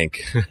you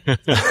think?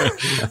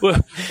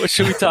 what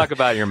should we talk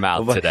about in your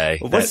mouth today?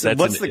 What's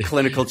the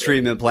clinical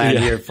treatment plan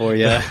here for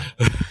you?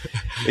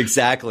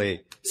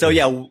 Exactly. So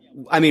yeah,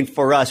 I mean,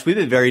 for us, we've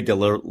been very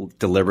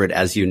deliberate,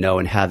 as you know,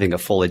 in having a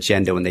full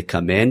agenda when they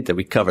come in, that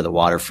we cover the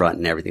waterfront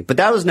and everything. But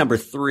that was number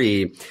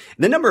 3. And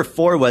then number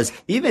 4 was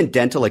even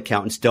dental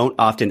accountants don't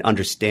often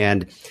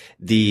understand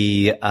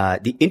the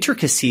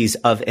intricacies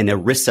of an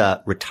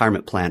ERISA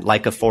retirement plan,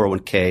 like a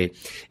 401k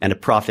and a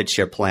profit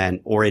share plan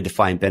or a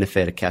defined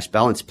benefit, a cash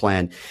balance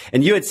plan.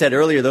 And you had said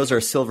earlier, those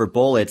are silver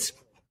bullets.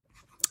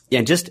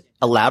 And just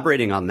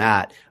elaborating on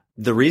that,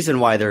 the reason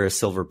why they're a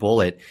silver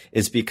bullet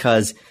is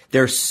because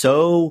they're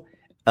so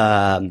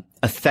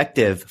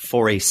effective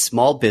for a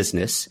small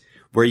business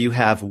where you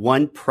have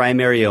one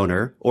primary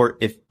owner or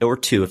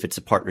two if it's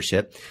a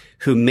partnership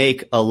who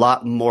make a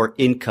lot more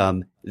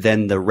income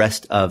than the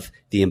rest of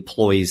the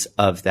employees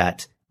of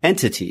that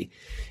entity.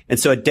 And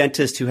so a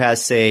dentist who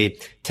has, say,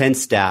 10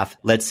 staff,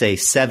 let's say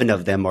 7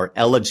 of them are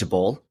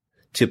eligible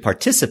to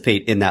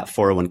participate in that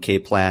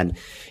 401k plan.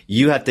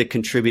 You have to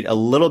contribute a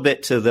little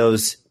bit to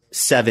those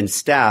 7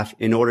 staff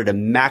in order to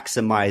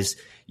maximize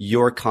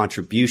your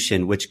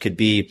contribution, which could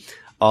be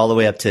all the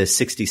way up to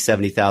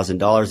 $60,000,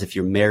 $70,000. If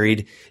you're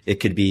married, it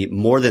could be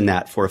more than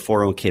that for a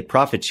 401k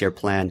profit share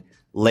plan.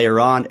 Layer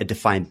on a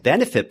defined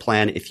benefit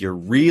plan if you're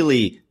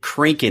really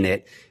cranking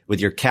it with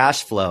your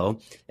cash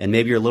flow, and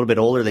maybe you're a little bit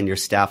older than your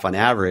staff on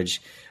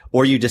average,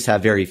 or you just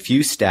have very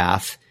few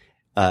staff.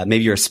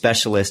 Maybe you're a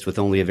specialist with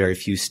only a very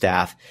few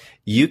staff.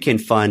 You can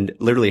fund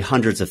literally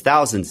hundreds of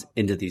thousands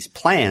into these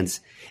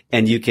plans,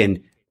 and you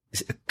can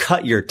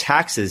cut your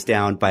taxes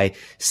down by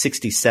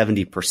 60,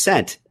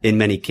 70% in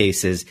many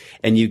cases.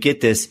 And you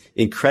get this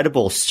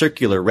incredible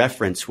circular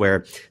reference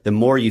where the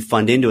more you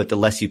fund into it, the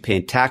less you pay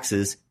in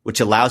taxes,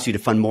 which allows you to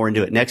fund more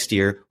into it next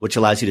year, which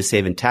allows you to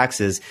save in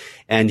taxes.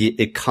 And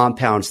it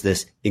compounds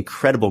this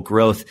incredible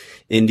growth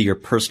into your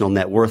personal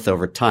net worth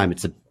over time.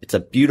 It's a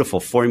beautiful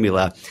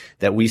formula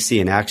that we see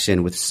in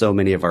action with so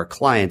many of our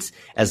clients.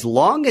 As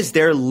long as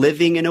they're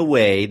living in a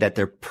way that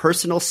their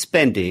personal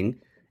spending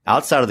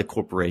outside of the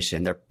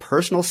corporation, their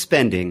personal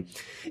spending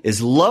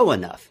is low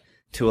enough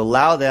to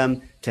allow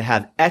them to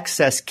have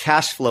excess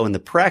cash flow in the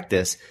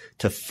practice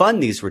to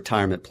fund these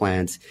retirement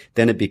plans,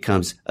 then it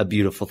becomes a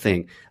beautiful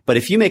thing. But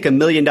if you make $1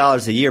 million a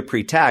year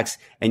pre-tax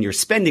and you're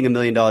spending $1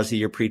 million a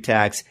year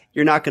pre-tax,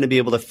 you're not going to be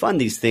able to fund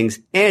these things,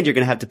 and you're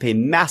going to have to pay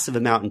massive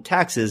amount in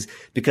taxes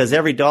because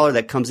every dollar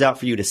that comes out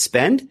for you to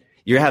spend,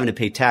 you're having to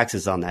pay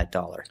taxes on that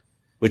dollar.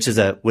 Which is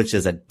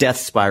a death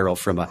spiral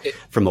from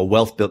a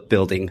wealth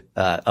building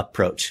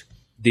approach.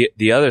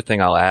 The other thing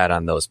I'll add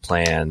on those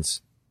plans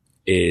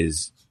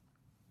is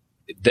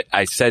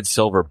I said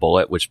silver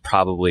bullet, which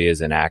probably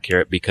is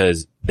inaccurate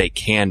because they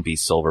can be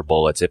silver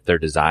bullets if they're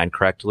designed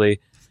correctly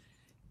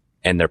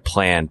and they're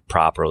planned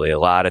properly. A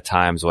lot of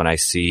times when I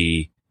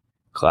see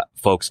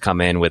folks come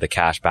in with a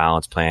cash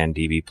balance plan,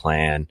 DB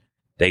plan,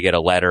 they get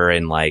a letter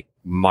in like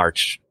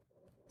March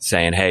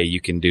saying, hey,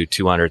 you can do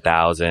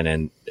 200,000,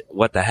 and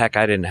what the heck?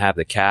 I didn't have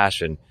the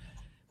cash. And,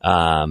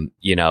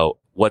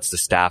 what's the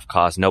staff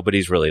cost?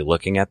 Nobody's really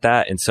looking at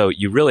that. And so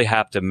you really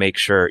have to make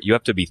sure you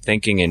have to be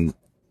thinking in,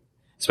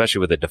 especially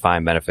with a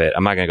defined benefit.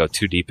 I'm not going to go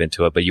too deep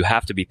into it, but you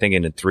have to be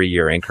thinking in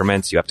 3-year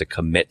increments. You have to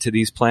commit to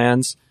these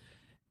plans,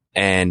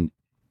 and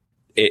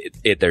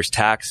there's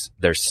tax,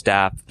 there's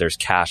staff, there's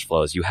cash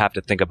flows. You have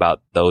to think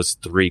about those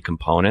 3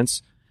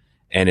 components,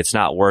 and it's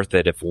not worth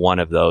it if one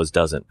of those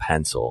doesn't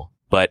pencil.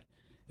 But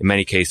in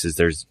many cases,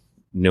 there's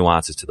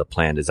nuances to the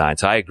plan design.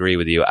 So I agree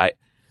with you. I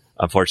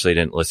unfortunately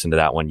didn't listen to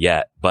that one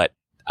yet, but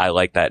I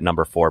like that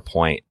number 4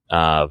 point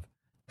of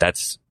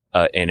that's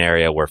an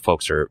area where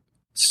folks are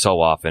so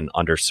often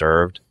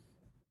underserved,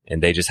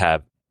 and they just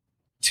have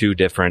 2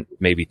 different,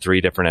 maybe 3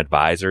 different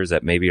advisors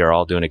that maybe are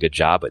all doing a good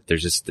job, but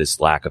there's just this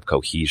lack of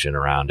cohesion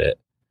around it,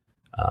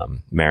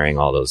 marrying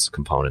all those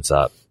components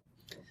up.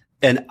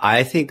 And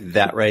I think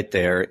that right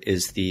there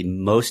is the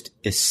most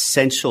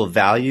essential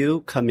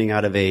value coming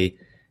out of a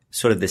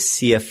sort of the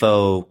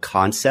CFO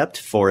concept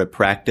for a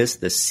practice.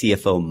 The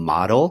CFO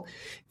model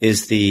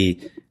is the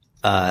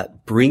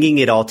bringing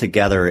it all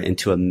together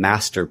into a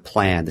master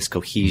plan, this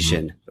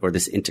cohesion or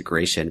this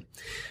integration.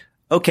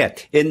 Okay.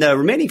 In the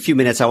remaining few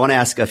minutes, I want to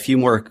ask a few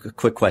more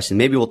quick questions.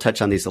 Maybe we'll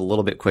touch on these a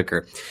little bit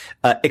quicker.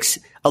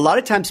 A lot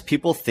of times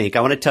people think,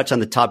 I want to touch on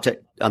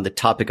the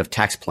topic of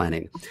tax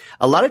planning.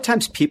 A lot of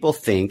times people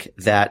think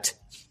that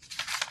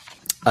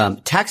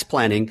tax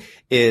planning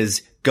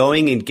is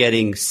going and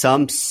getting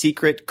some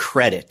secret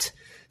credit,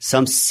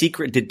 some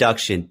secret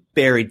deduction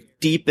buried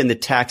deep in the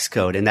tax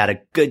code, and that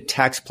a good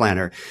tax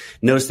planner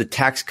knows the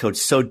tax code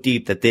so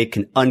deep that they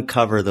can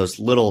uncover those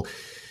little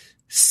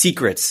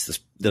secrets,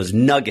 those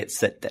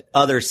nuggets that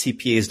other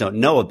CPAs don't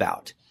know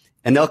about.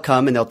 And they'll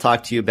come and they'll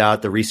talk to you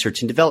about the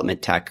research and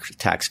development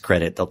tax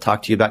credit. They'll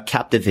talk to you about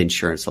captive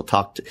insurance. They'll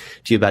talk to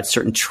you about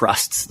certain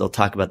trusts. They'll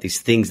talk about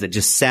these things that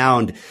just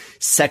sound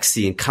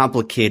sexy and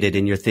complicated.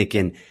 And you're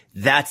thinking,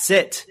 that's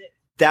it.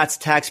 That's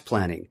tax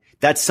planning.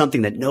 That's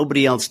something that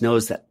nobody else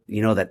knows that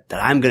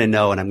I'm going to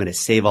know, and I'm going to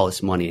save all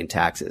this money in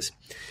taxes.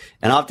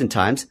 And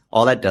oftentimes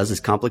all that does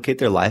is complicate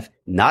their life,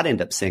 not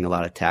end up paying a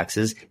lot of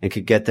taxes, and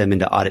could get them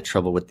into audit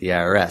trouble with the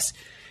IRS.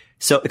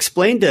 So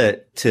explain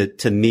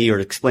to me, or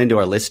explain to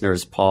our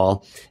listeners,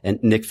 Paul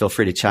and Nick, feel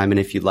free to chime in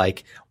if you'd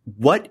like.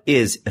 What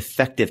is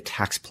effective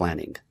tax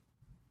planning?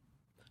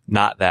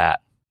 Not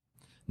that.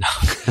 No,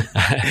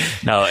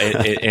 no,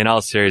 in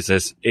all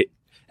seriousness,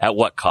 at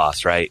what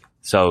cost, right?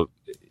 So,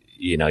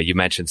 you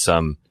mentioned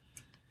some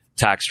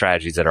tax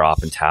strategies that are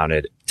often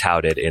touted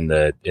in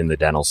the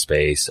dental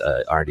space,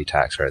 R&D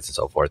tax credits and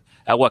so forth.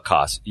 At what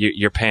cost?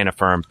 You're paying a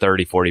firm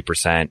 30,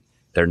 40%.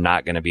 They're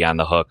not going to be on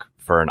the hook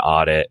for an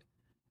audit.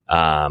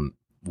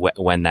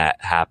 When that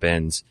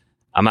happens,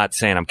 I'm not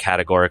saying I'm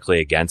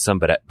categorically against them,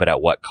 but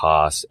at what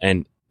cost?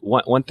 And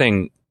one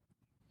thing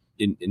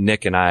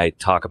Nick and I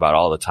talk about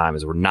all the time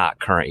is we're not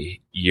current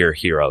year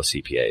hero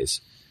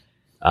CPAs.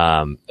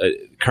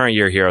 Current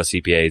year hero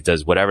CPAs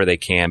does whatever they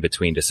can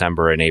between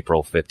December and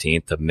April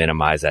 15th to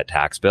minimize that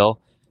tax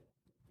bill.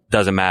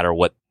 Doesn't matter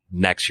what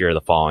next year or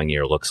the following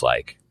year looks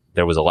like.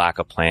 There was a lack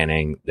of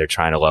planning. They're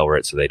trying to lower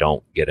it so they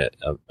don't get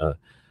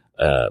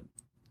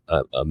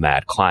a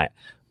mad client.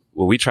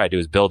 What we try to do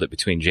is build it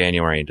between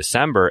January and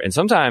December. And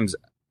sometimes,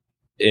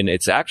 and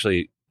it's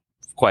actually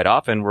quite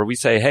often where we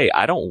say, hey,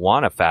 I don't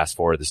want to fast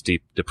forward the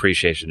steep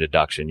depreciation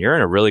deduction. You're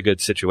in a really good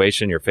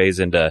situation. You're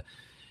phased into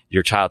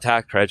your child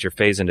tax credits. You're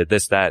phased into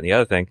this, that, and the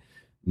other thing.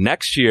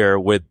 Next year,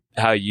 with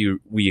how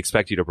we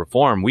expect you to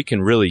perform, we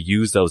can really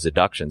use those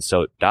deductions.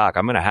 So, Doc,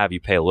 I'm going to have you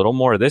pay a little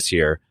more this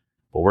year,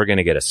 but we're going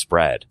to get a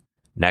spread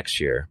next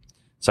year.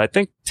 So I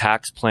think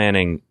tax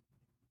planning,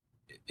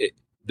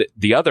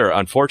 the other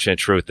unfortunate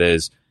truth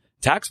is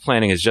tax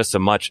planning is just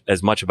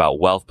as much about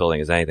wealth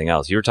building as anything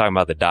else. You were talking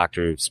about the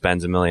doctor who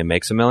spends $1 million,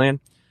 makes $1 million.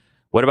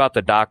 What about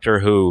the doctor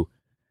who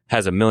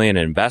has $1 million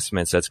in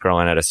investments that's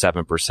growing at a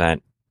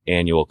 7%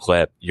 annual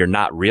clip? You're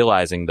not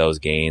realizing those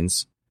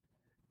gains.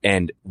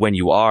 And when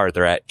you are,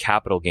 they're at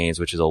capital gains,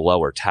 which is a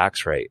lower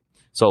tax rate.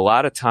 So a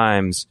lot of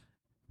times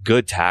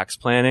good tax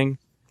planning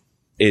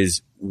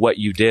is what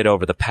you did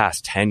over the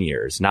past 10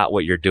 years, not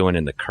what you're doing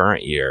in the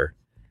current year.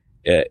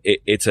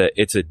 It's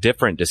a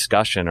different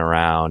discussion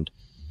around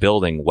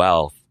building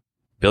wealth.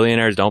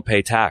 Billionaires don't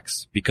pay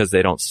tax because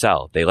they don't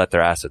sell. They let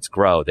their assets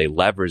grow. They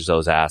leverage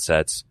those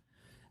assets.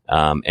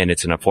 And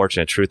it's an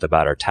unfortunate truth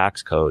about our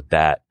tax code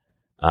that,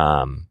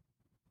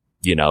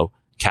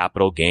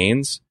 capital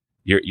gains,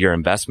 your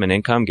investment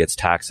income gets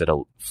taxed at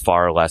a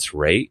far less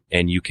rate,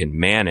 and you can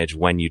manage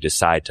when you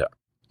decide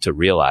to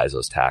realize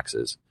those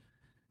taxes.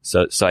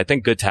 So I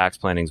think good tax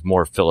planning is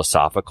more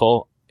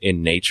philosophical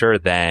in nature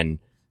than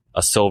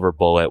a silver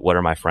bullet. What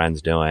are my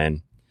friends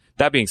doing?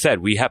 That being said,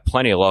 we have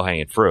plenty of low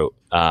hanging fruit.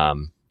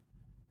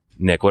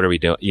 Nick, what are we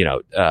doing?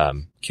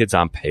 Kids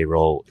on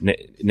payroll,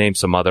 name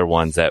some other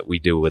ones that we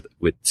do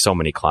with so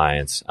many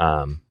clients,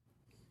 home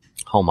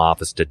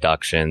office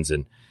deductions.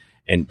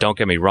 And don't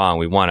get me wrong.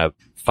 We want to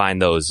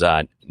find those,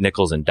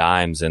 nickels and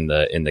dimes in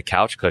the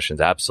couch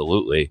cushions.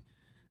 Absolutely.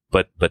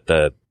 But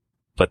the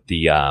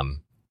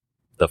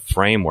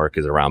framework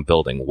is around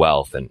building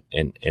wealth and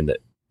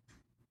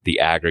the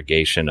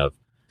aggregation of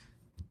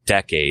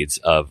decades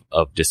of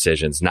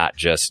decisions, not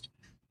just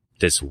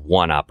this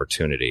one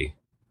opportunity.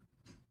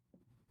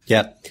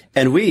 Yeah.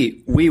 And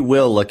we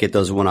will look at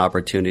those one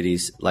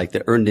opportunities. Like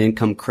the earned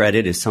income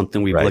credit is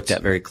something we've looked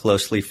at very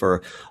closely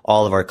for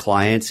all of our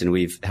clients, and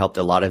we've helped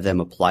a lot of them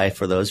apply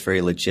for those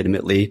very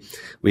legitimately.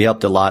 We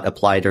helped a lot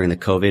apply during the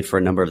COVID for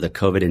a number of the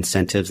COVID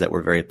incentives that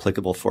were very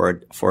applicable for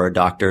our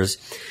doctors.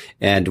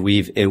 And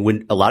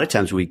when a lot of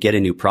times when we get a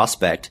new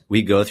prospect,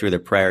 we go through the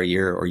prior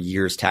year or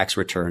year's tax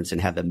returns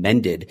and have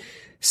amended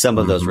some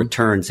of those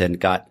returns and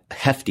got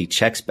hefty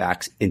checks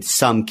back in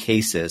some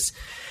cases.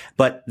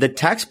 But the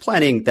tax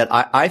planning that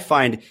I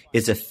find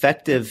is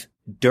effective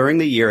during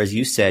the year, as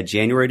you said,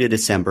 January to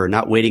December,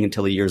 not waiting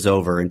until the year's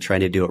over and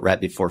trying to do it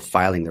right before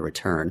filing the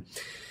return.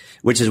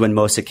 which is when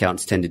most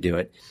accountants tend to do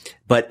it.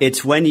 But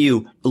it's when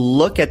you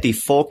look at the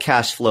full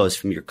cash flows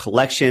from your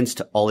collections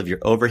to all of your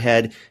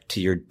overhead,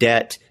 to your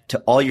debt, to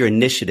all your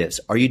initiatives.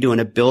 Are you doing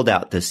a build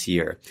out this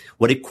year?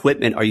 What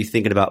equipment are you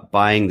thinking about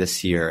buying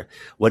this year?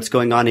 What's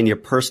going on in your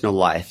personal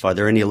life? Are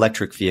there any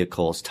electric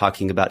vehicles?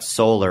 Talking about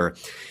solar.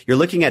 You're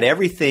looking at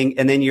everything,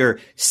 and then you're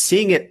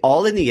seeing it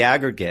all in the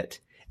aggregate,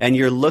 and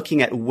you're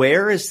looking at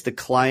where is the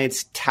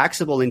client's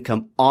taxable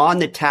income on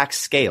the tax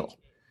scale,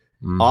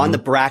 on the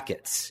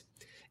brackets.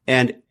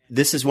 And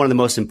this is one of the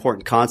most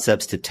important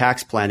concepts to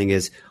tax planning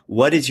is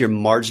what is your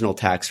marginal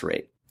tax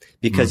rate?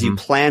 Because you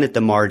plan at the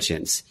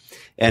margins.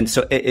 And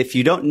so if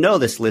you don't know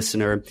this,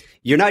 listener,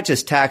 you're not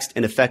just taxed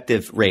an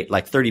effective rate,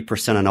 like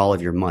 30% on all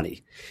of your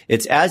money.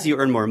 It's as you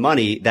earn more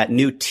money, that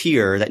new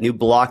tier, that new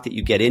block that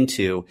you get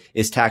into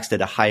is taxed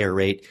at a higher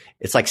rate.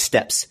 It's like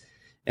steps,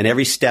 and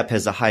every step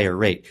has a higher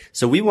rate.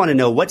 So we want to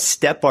know what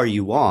step are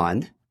you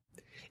on,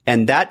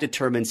 and that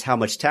determines how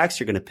much tax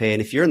you're going to pay.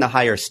 And if you're in the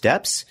higher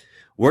steps,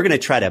 we're going to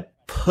try to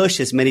push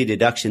as many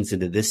deductions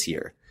into this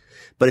year.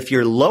 But if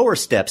you're lower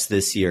steps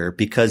this year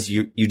because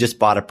you just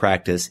bought a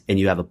practice and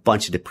you have a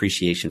bunch of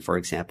depreciation, for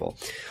example,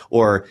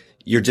 or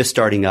you're just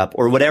starting up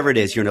or whatever it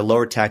is, you're in a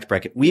lower tax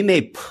bracket, we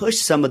may push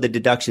some of the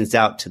deductions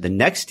out to the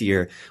next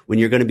year when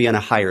you're going to be on a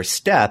higher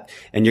step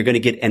and you're going to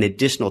get an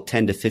additional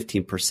 10 to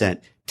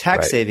 15%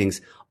 tax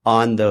savings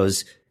on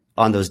those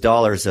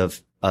dollars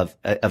of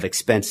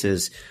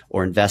expenses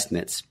or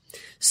investments.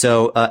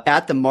 So,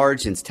 at the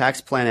margins, tax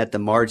plan at the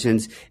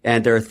margins,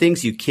 and there are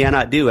things you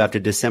cannot do after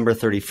December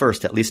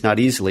 31st, at least not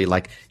easily,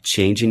 like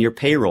changing your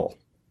payroll,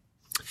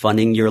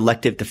 funding your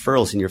elective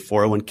deferrals in your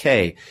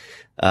 401k,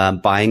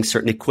 buying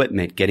certain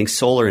equipment, getting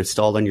solar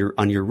installed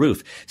on your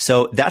roof.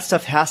 So that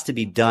stuff has to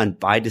be done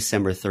by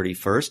December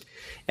 31st.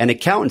 And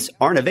accountants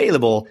aren't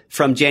available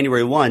from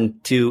January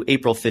 1 to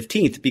April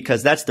 15th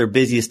because that's their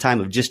busiest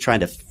time of just trying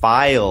to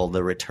file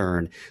the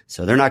return.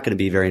 So they're not going to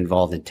be very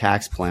involved in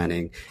tax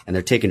planning, and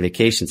they're taking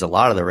vacations a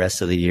lot of the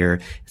rest of the year.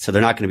 So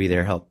they're not going to be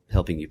there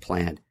helping you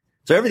plan.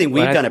 So everything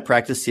we've done at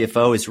Practice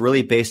CFO is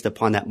really based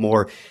upon that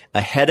more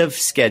ahead of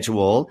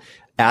schedule,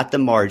 at the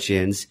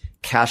margins,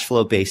 cash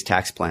flow based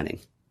tax planning.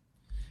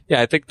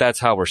 Yeah, I think that's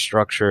how we're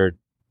structured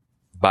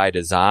by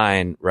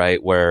design,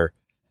 right? Where,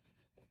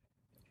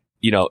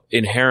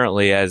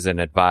 inherently as an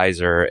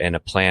advisor and a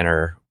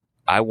planner,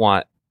 I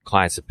want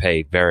clients to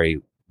pay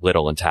very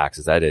little in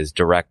taxes. That is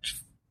direct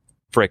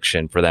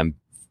friction for them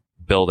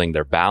building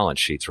their balance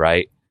sheets,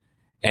 right?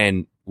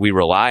 And we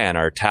rely on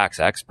our tax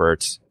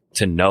experts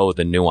to know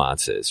the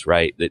nuances,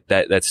 right?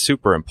 That's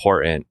super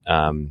important.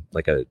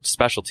 Like a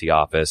specialty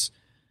office,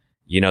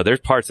 there's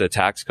parts of the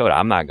tax code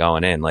I'm not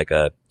going in, like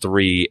a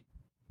 3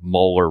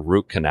 molar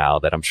root canal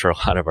that I'm sure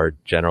a lot of our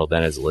general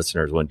dentist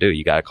listeners wouldn't do.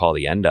 You got to call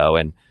the endo.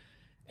 And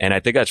I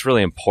think that's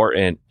really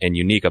important and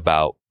unique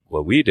about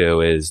what we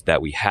do is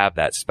that we have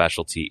that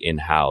specialty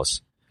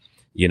in-house.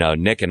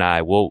 Nick and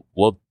I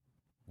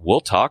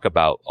we'll talk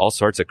about all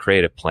sorts of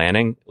creative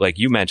planning, like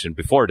you mentioned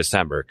before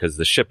December, because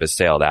the ship has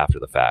sailed after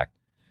the fact.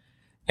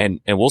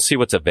 And we'll see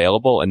what's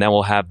available. And then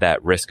we'll have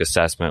that risk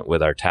assessment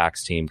with our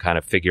tax team, kind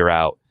of figure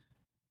out,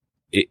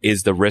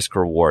 is the risk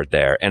reward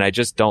there? And I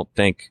just don't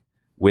think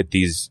with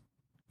these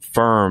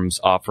firms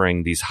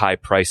offering these high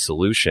price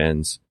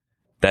solutions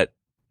that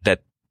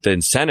the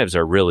incentives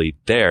are really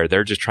there.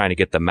 They're just trying to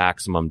get the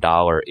maximum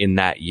dollar in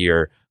that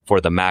year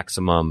for the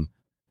maximum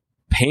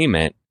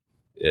payment,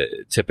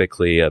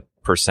 typically a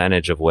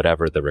percentage of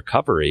whatever the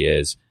recovery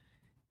is.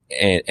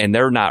 And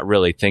they're not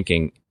really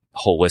thinking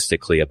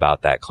holistically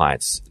about that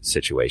client's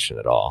situation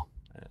at all.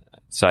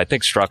 So I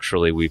think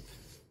structurally we've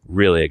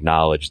really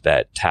acknowledged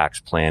that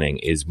tax planning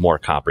is more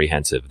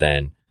comprehensive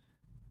than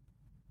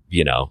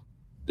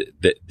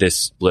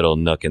this little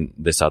nook and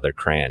this other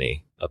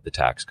cranny of the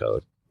tax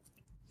code.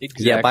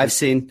 Exactly. Yeah, I've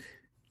seen.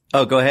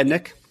 Oh, go ahead,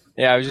 Nick.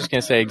 Yeah, I was just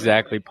going to say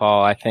exactly,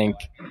 Paul. I think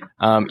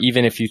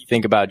even if you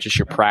think about just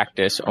your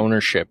practice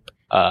ownership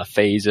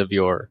phase of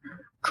your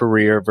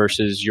career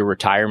versus your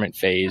retirement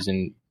phase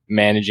and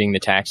managing the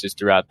taxes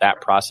throughout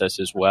that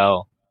process as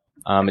well,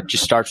 it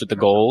just starts with the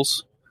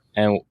goals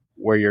and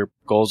where your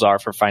goals are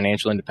for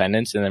financial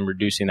independence, and then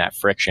reducing that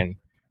friction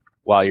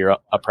while you're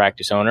a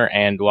practice owner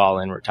and while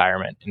in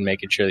retirement, and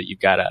making sure that you've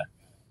got a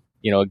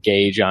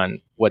gauge on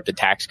what the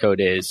tax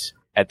code is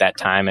at that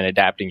time and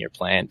adapting your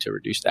plan to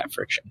reduce that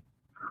friction.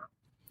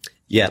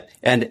 Yeah.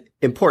 And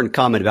important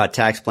comment about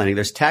tax planning.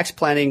 There's tax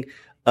planning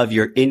of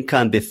your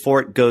income before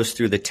it goes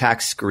through the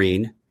tax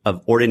screen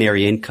of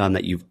ordinary income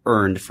that you've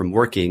earned from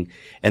working.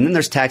 And then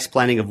there's tax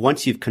planning of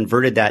once you've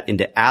converted that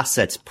into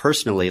assets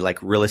personally, like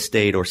real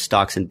estate or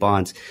stocks and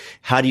bonds.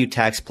 How do you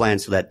tax plan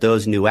so that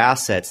those new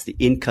assets, the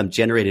income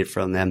generated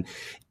from them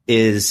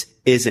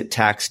isn't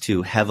taxed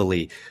too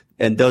heavily?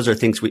 And those are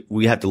things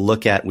we have to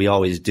look at. We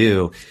always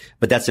do.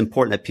 But that's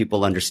important that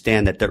people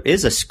understand that there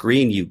is a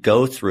screen you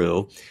go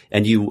through,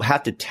 and you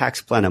have to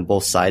tax plan on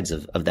both sides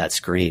of that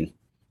screen.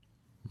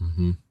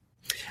 Mm-hmm.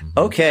 Mm-hmm.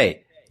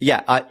 Okay.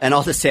 Yeah. And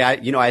I'll just say,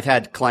 I've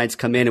had clients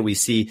come in and we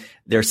see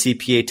their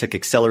CPA took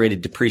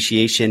accelerated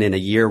depreciation in a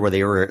year where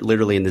they were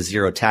literally in the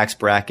zero tax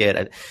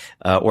bracket,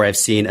 or I've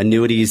seen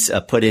annuities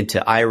put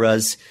into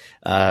IRAs.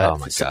 Oh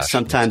my gosh.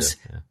 Sometimes.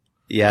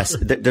 Yes,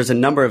 there's a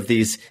number of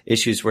these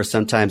issues where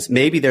sometimes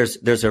maybe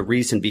there's a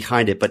reason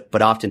behind it,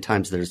 but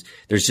oftentimes there's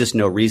just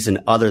no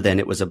reason other than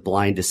it was a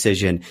blind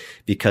decision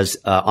because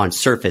on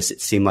surface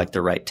it seemed like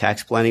the right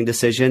tax planning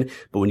decision,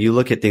 but when you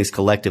look at things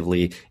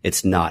collectively,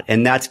 it's not.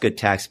 And that's good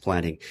tax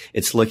planning.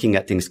 It's looking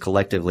at things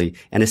collectively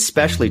and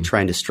especially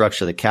trying to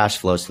structure the cash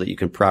flow so that you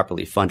can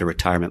properly fund a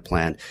retirement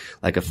plan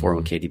like a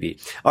 401k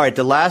DB. All right,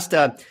 the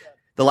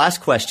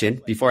last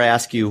question before I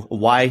ask you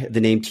why the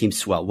name Team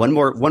Swell. One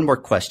more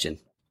question.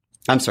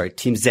 I'm sorry,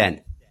 Team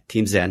Zen.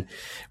 Team Zen.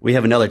 We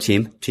have another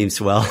team, Team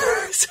Swell.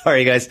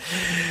 Sorry, guys.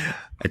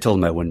 I told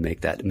them I wouldn't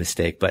make that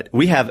mistake, but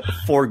we have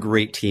 4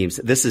 great teams.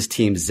 This is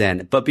Team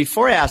Zen. But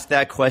before I ask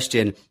that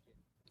question,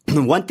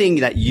 one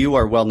thing that you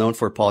are well known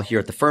for, Paul, here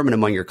at the firm and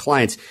among your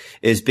clients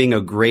is being a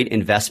great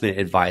investment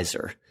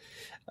advisor.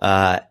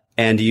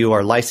 And you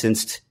are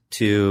licensed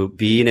to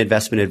be an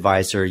investment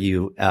advisor.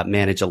 You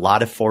manage a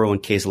lot of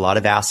 401ks, a lot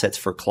of assets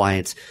for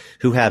clients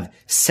who have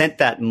sent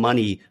that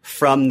money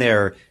from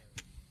their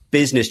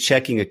business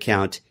checking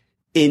account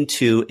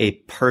into a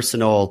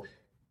personal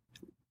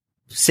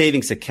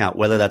savings account,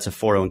 whether that's a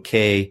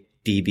 401k,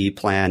 DB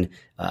plan,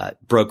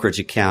 brokerage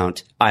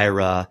account,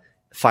 IRA,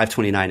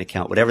 529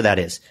 account, whatever that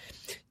is.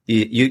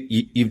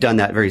 You've done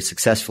that very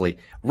successfully.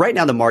 Right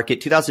now, the market,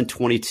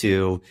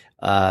 2022,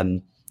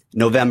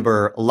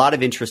 November, a lot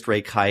of interest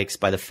rate hikes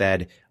by the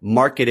Fed.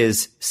 Market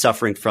is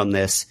suffering from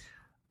this.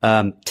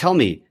 Tell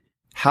me,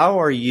 how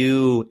are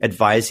you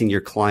advising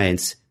your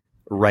clients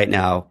right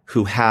now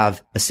who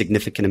have a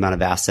significant amount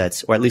of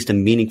assets, or at least a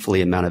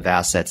meaningfully amount of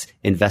assets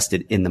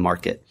invested in the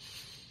market?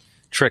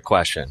 Trick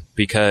question,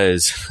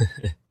 because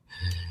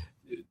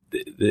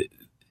the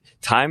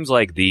times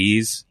like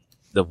these,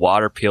 the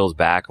water peels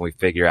back and we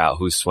figure out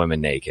who's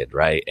swimming naked,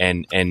 right?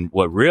 And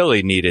what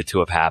really needed to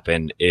have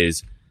happened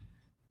is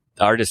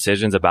our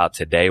decisions about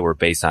today were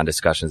based on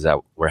discussions that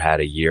were had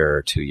a year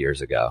or 2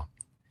 years ago.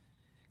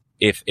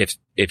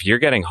 If you're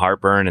getting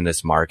heartburn in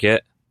this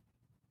market,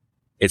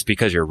 it's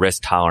because your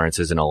risk tolerance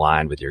isn't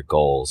aligned with your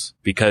goals,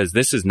 because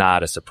this is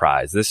not a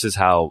surprise. This is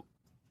how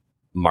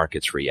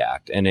markets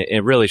react. And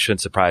it really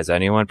shouldn't surprise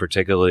anyone,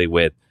 particularly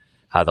with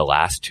how the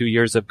last 2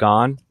 years have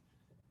gone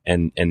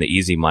and the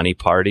easy money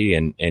party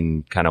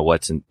and kind of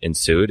what's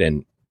ensued.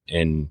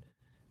 And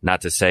not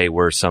to say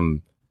we're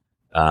some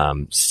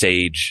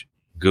sage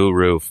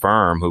guru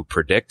firm who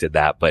predicted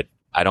that, but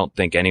I don't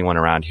think anyone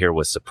around here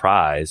was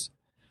surprised.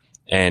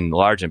 And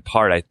large in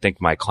part, I think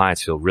my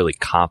clients feel really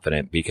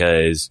confident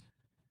because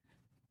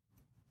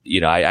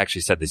I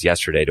actually said this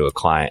yesterday to a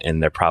client,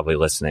 and they're probably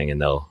listening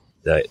and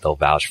they'll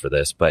vouch for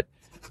this. But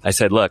I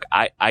said, look,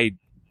 I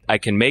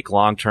can make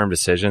long-term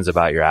decisions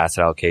about your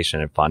asset allocation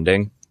and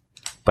funding,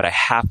 but I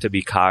have to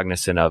be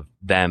cognizant of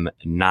them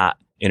not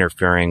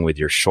interfering with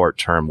your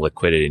short-term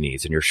liquidity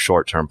needs and your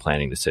short-term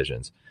planning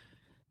decisions.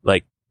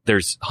 Like,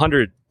 there's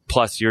 100+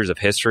 years of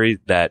history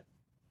that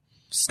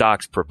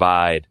stocks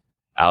provide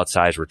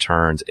outsized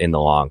returns in the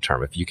long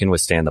term. If you can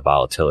withstand the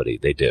volatility,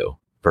 they do,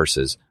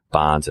 versus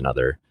bonds and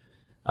other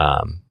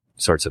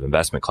sorts of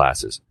investment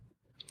classes.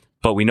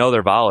 But we know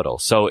they're volatile.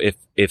 So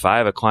if I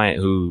have a client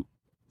who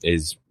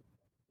is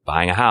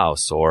buying a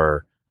house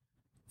or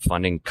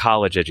funding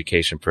college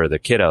education for the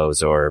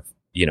kiddos, or,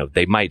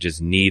 they might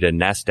just need a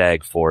nest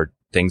egg for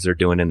things they're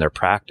doing in their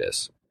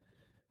practice,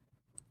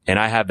 and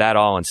I have that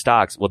all in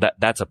stocks, well,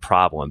 that's a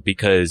problem,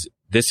 because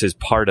this is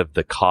part of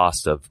the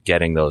cost of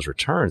getting those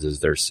returns is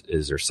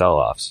their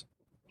sell-offs.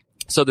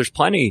 So there's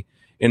plenty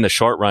in the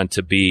short run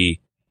to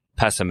be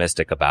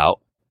pessimistic about.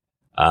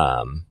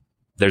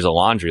 There's a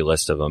laundry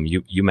list of them.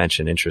 You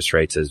mentioned interest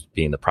rates as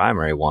being the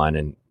primary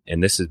one,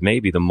 and this is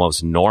maybe the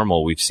most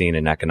normal we've seen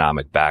an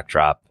economic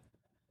backdrop,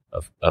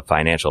 of a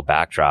financial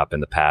backdrop in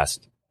the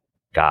past,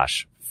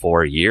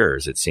 4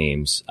 years, it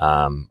seems,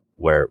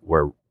 where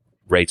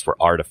rates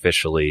were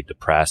artificially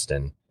depressed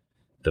and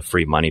the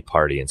free money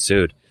party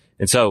ensued.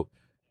 And so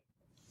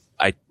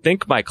I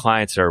think my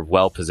clients are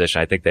well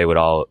positioned. I think they would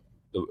all,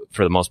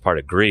 for the most part,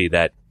 agree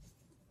that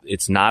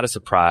it's not a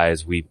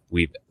surprise.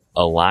 We've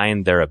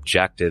aligned their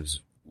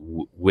objectives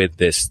with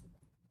this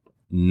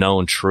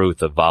known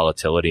truth of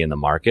volatility in the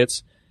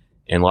markets.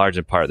 In large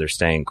in part, they're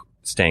staying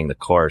the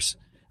course.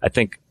 I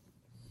think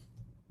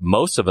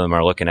most of them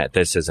are looking at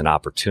this as an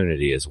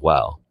opportunity as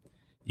well.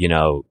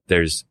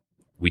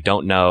 We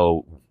don't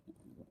know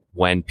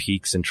when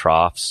peaks and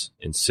troughs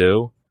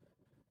ensue.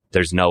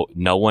 There's no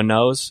one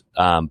knows.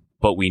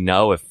 But we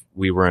know if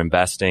we were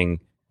investing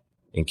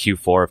in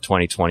Q4 of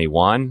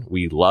 2021,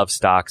 we love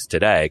stocks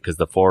today because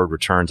the forward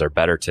returns are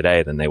better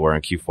today than they were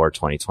in Q4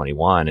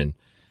 2021. And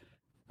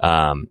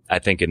I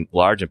think in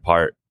large in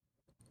part,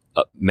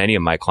 many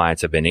of my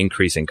clients have been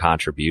increasing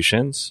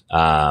contributions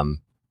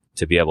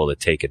to be able to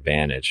take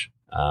advantage.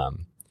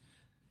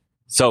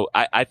 So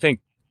I think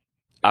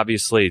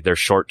obviously there's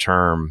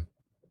short-term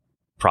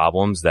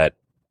problems that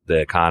the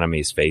economy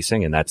is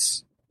facing, and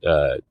that's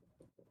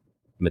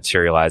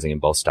materializing in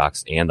both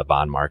stocks and the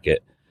bond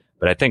market.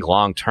 But I think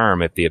long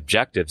term, if the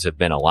objectives have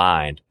been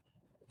aligned,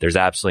 there's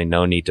absolutely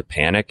no need to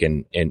panic.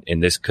 And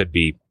this could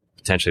be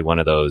potentially one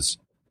of those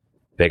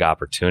big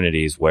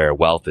opportunities where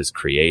wealth is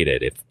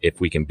created. If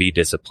we can be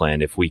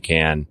disciplined, if we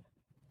can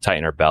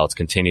tighten our belts,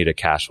 continue to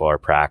cash flow our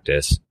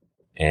practice,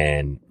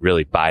 and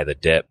really buy the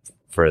dip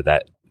for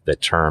the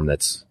term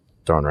that's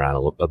thrown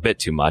around a bit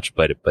too much,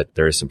 but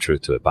there is some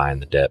truth to it, buying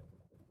the dip.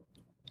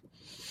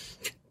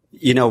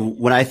 You know,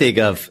 when I think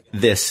of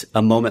this,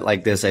 a moment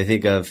like this, I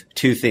think of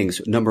two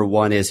things. Number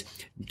one is,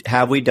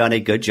 have we done a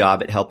good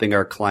job at helping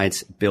our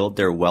clients build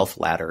their wealth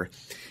ladder?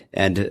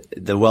 And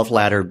the wealth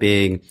ladder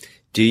being,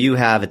 do you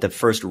have at the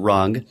first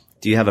rung,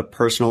 do you have a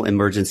personal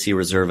emergency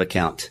reserve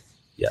account?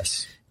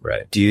 Yes.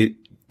 Right. Do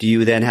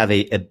you then have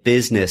a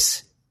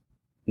business,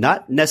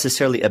 not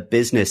necessarily a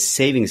business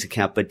savings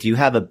account, but do you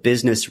have a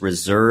business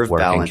reserve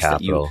balance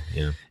capital, that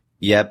you,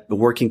 Yep. The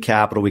working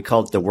capital, we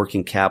call it the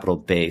working capital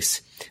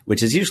base,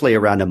 which is usually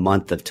around a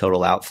month of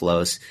total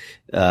outflows.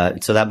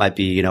 So that might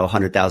be,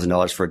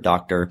 $100,000 for a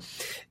doctor.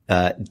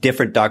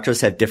 Different doctors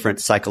have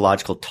different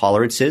psychological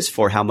tolerances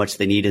for how much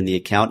they need in the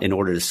account in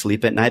order to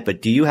sleep at night.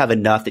 But do you have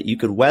enough that you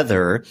could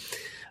weather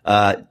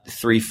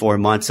 3-4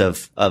 months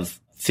of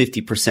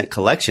 50%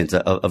 collections,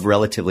 of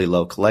relatively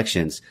low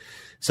collections?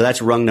 So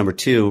that's rung number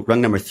 2. Rung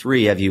number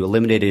 3, have you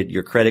eliminated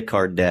your credit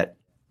card debt?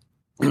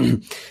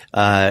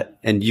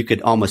 And you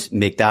could almost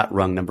make that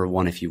rung number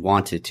 1 if you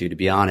wanted to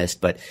be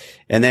honest.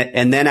 And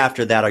then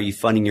after that, are you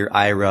funding your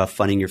IRA,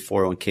 funding your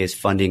 401ks,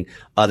 funding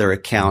other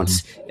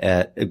accounts,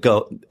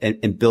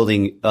 and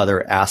building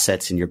other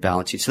assets in your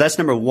balance sheet? So that's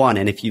number 1.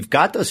 And if you've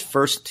got those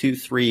first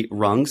 2-3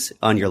 rungs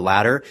on your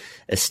ladder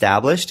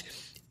established,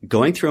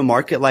 going through a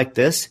market like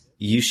this,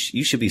 you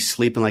should be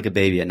sleeping like a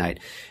baby at night.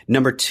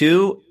 Number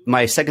 2,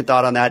 my second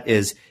thought on that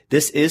is,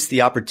 this is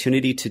the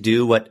opportunity to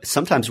do what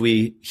sometimes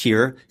we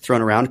hear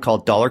thrown around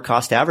called dollar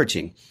cost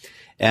averaging.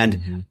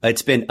 And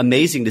it's been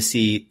amazing to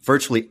see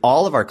virtually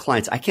all of our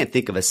clients. I can't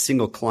think of a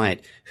single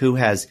client who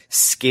has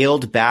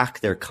scaled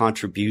back their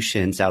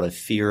contributions out of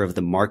fear of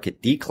the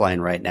market decline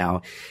right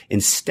now.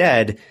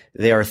 Instead,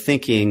 they are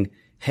thinking,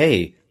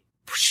 hey,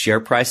 share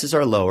prices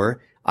are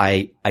lower.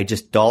 I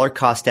just dollar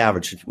cost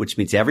average, which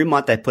means every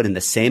month I put in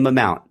the same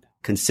amount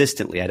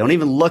consistently. I don't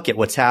even look at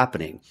what's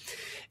happening.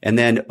 And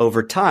then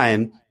over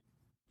time,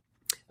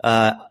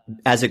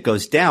 as it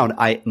goes down,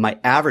 my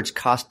average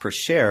cost per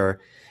share,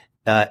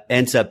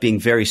 ends up being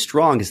very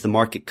strong. As the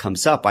market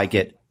comes up, I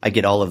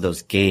get all of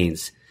those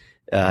gains.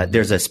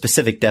 There's a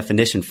specific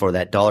definition for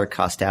that, dollar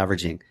cost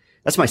averaging.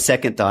 That's my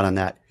second thought on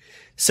that.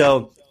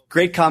 So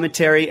great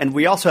commentary. And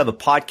we also have a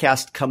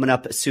podcast coming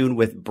up soon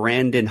with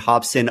Brandon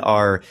Hobson,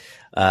 our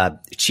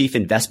chief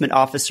investment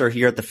officer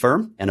here at the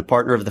firm and a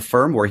partner of the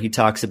firm, where he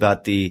talks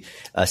about the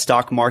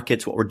stock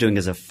markets, what we're doing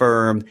as a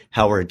firm,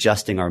 how we're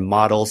adjusting our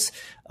models,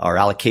 our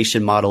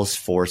allocation models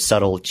for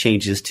subtle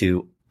changes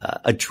to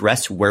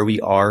address where we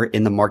are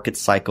in the market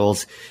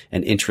cycles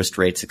and interest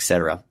rates,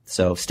 etc.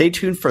 So stay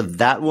tuned for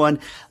that one.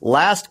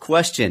 Last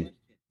question,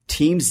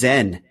 Team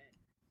Zen.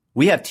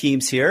 We have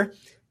teams here.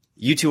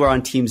 You two are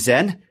on Team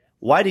Zen.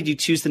 Why did you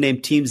choose the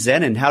name Team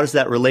Zen, and how does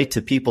that relate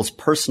to people's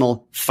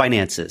personal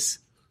finances?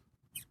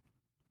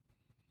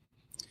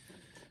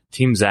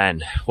 Team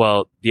Zen.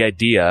 Well, the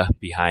idea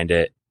behind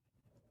it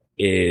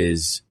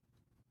is,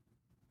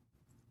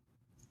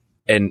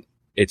 and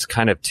it's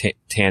kind of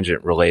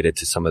tangent related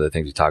to some of the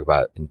things we talk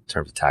about in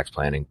terms of tax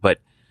planning, but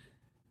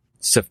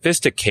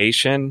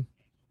sophistication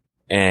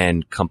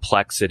and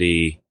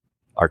complexity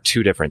are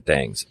two different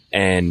things.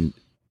 And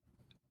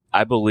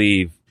I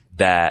believe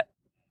that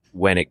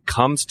when it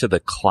comes to the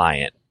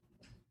client,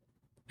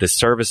 the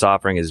service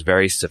offering is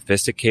very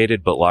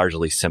sophisticated, but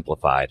largely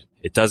simplified.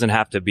 It doesn't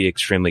have to be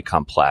extremely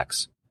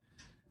complex.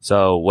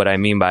 So what I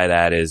mean by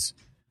that is,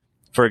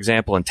 for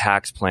example, in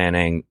tax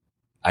planning,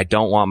 I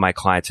don't want my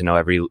client to know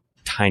every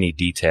tiny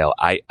detail.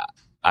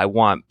 I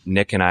want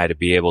Nick and I to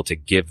be able to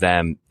give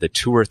them the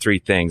 2 or 3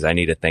 things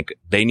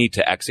they need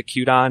to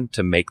execute on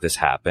to make this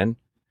happen.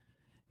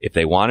 If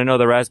they want to know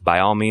the rest, by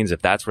all means,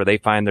 if that's where they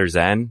find their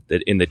zen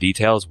in the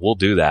details, we'll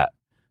do that.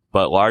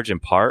 But large in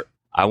part,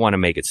 I want to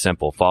make it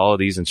simple. Follow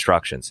these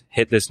instructions.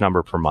 Hit this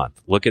number per month.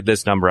 Look at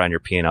this number on your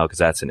P&L because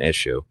that's an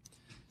issue.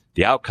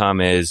 The outcome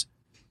is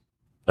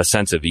a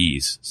sense of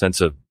ease, sense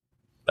of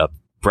a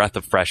breath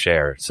of fresh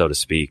air, so to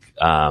speak,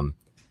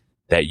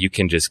 that you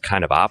can just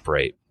kind of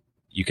operate.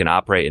 You can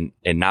operate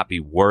and not be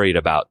worried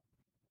about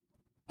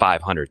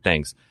 500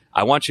 things.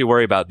 I want you to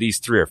worry about these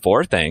 3 or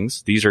 4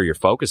 things. These are your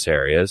focus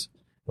areas.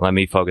 Let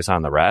me focus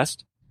on the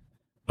rest.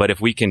 But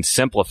if we can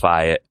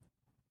simplify it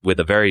with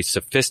a very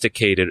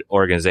sophisticated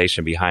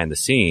organization behind the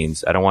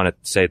scenes, I don't want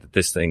to say that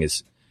this thing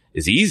is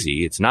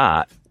easy. It's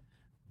not.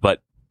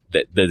 But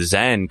the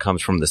zen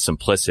comes from the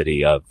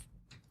simplicity of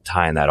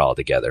tying that all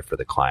together for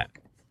the client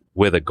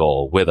with a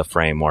goal, with a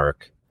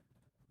framework,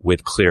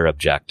 with clear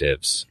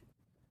objectives.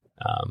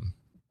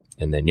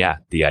 And then,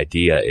 the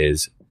idea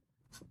is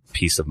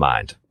peace of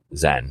mind,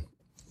 zen.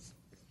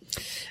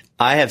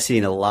 I have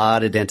seen a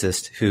lot of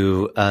dentists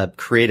who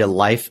create a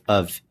life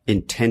of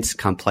intense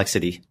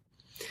complexity.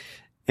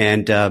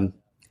 And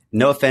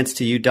no offense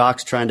to you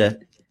docs trying to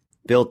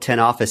build 10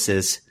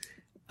 offices,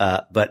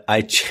 but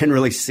I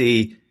generally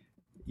see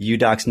you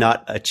docs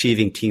not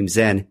achieving Team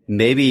Zen.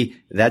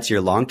 Maybe that's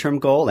your long-term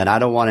goal, and I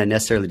don't want to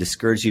necessarily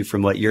discourage you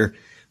from what your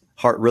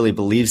heart really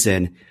believes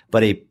in,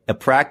 but a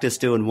practice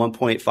doing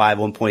 1.5,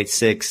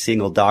 1.6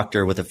 single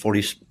doctor with a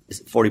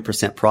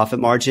 40% profit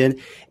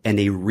margin and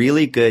a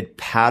really good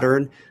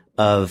pattern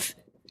of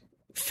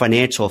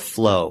financial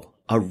flow,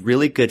 a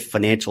really good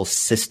financial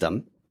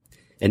system,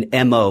 an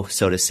MO,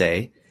 so to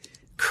say,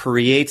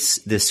 creates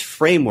this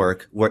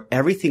framework where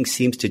everything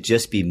seems to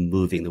just be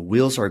moving. The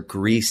wheels are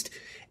greased.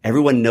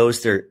 Everyone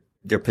knows their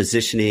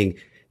positioning.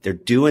 They're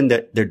doing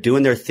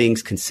their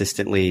things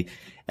consistently.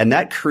 And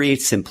that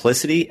creates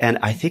simplicity. And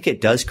I think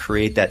it does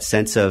create that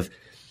sense of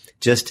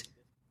just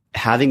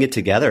having it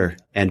together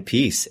and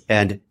peace.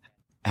 And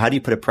how do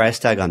you put a price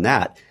tag on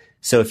that?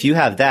 So if you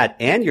have that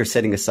and you're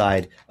setting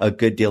aside a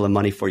good deal of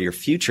money for your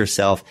future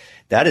self,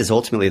 that is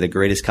ultimately the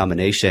greatest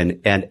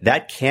combination. And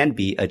that can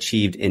be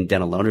achieved in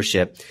dental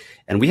ownership.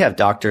 And we have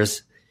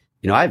doctors,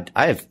 I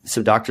have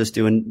some doctors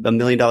doing $1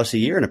 million a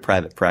year in a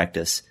private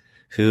practice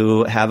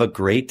who have a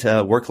great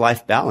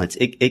work-life balance.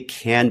 It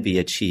can be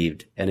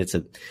achieved. And it's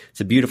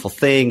a beautiful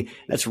thing.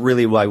 That's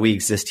really why we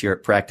exist here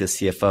at Practice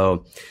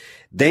CFO.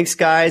 Thanks,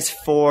 guys,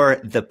 for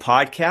the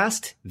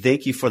podcast.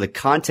 Thank you for the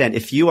content.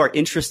 If you are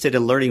interested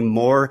in learning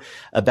more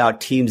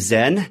about Team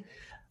Zen,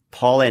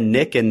 Paul and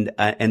Nick and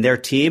their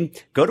team,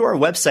 go to our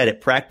website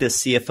at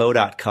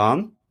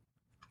practicecfo.com.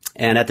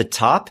 And at the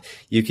top,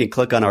 you can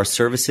click on our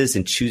services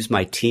and choose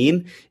my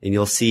team, and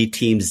you'll see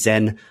Team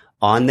Zen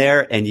on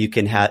there. And you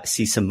can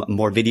see some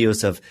more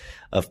videos of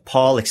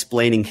Paul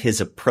explaining his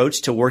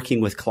approach to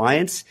working with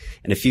clients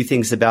and a few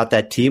things about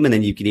that team. And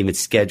then you can even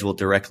schedule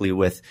directly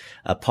with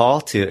Paul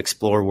to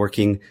explore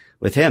working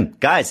with him.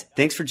 Guys,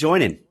 thanks for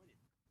joining.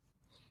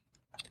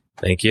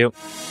 Thank you.